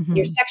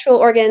sexual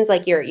organs,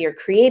 your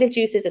creative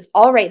juices, it's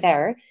all right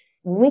there.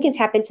 When we can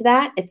tap into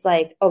that, it's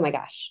like, oh my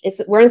gosh,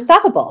 we're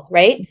unstoppable,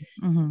 right?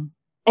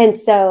 And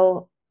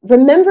so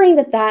remembering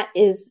that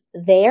is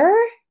there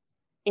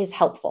is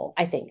helpful,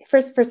 I think,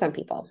 for some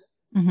people.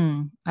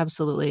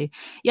 Absolutely.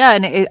 Yeah.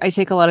 And I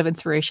take a lot of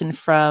inspiration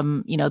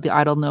from, the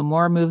Idle No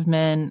More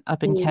movement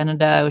up in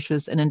Canada, which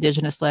was an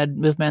Indigenous-led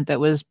movement that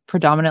was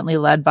predominantly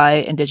led by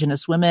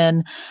Indigenous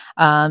women,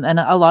 and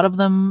a lot of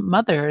them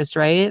mothers,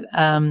 right?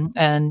 And,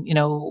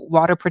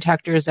 water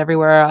protectors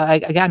everywhere.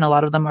 Again, a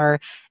lot of them are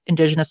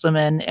Indigenous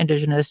women,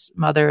 Indigenous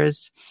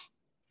mothers,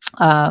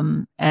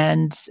 and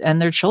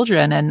their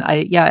children. And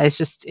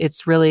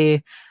it's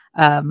really,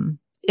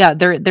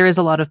 there is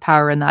a lot of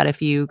power in that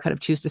if you kind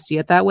of choose to see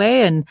it that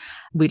way. And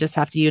we just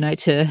have to unite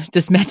to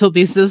dismantle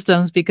these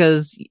systems,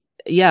 because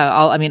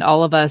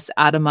all of us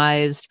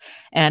atomized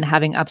and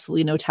having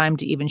absolutely no time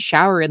to even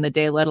shower in the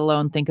day, let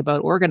alone think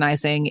about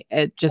organizing,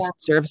 it just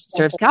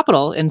serves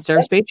capital and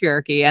serves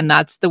patriarchy. And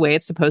that's the way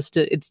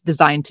it's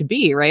designed to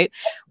be, right?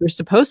 We're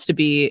supposed to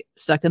be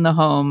stuck in the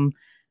home,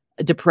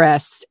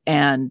 depressed,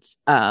 and,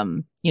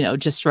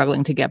 just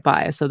struggling to get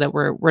by, so that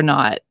we're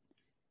not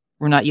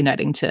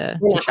uniting to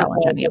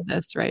challenge any of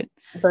this, right?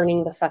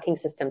 Burning the fucking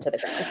system to the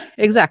ground.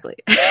 Exactly.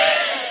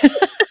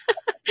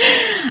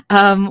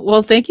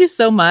 Well, thank you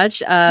so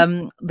much.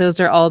 Those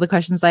are all the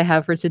questions I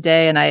have for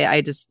today. And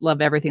I just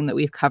love everything that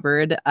we've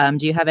covered.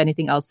 Do you have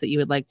anything else that you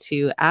would like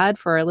to add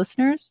for our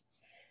listeners?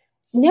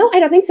 No, I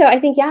don't think so. I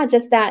think,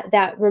 just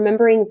that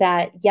remembering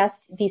that,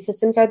 yes, these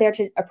systems are there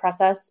to oppress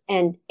us,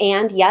 and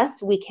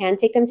yes, we can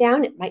take them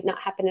down. It might not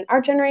happen in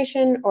our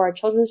generation or our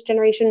children's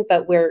generation,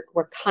 but we're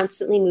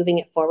constantly moving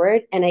it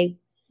forward. And I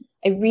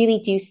really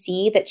do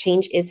see that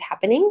change is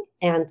happening.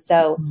 And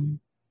so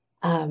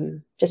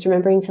just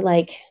remembering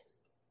to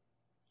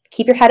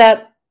keep your head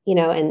up,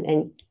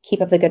 and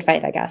keep up the good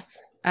fight, I guess.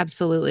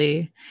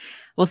 Absolutely.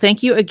 Well,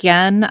 thank you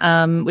again.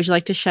 Would you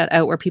like to shout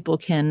out where people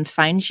can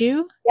find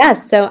you?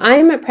 Yes. So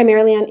I'm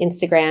primarily on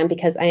Instagram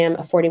because I am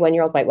a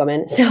 41-year-old white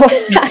woman. So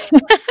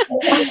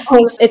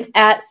it's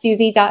at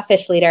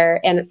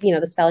Susie.Fishleder, and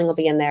the spelling will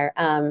be in there.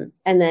 And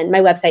then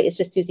my website is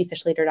just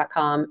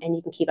susiefishleder.com, and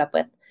you can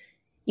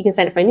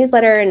sign up for my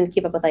newsletter and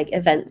keep up with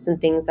events and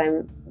things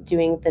I'm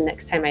doing the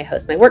next time I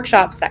host my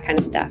workshops, that kind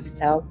of stuff.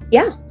 So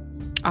yeah.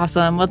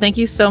 Awesome. Well, thank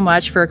you so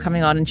much for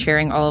coming on and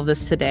sharing all of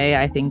this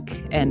today. I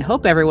think and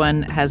hope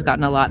everyone has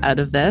gotten a lot out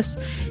of this.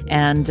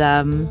 And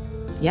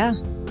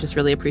just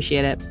really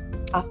appreciate it.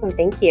 Awesome.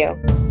 Thank you.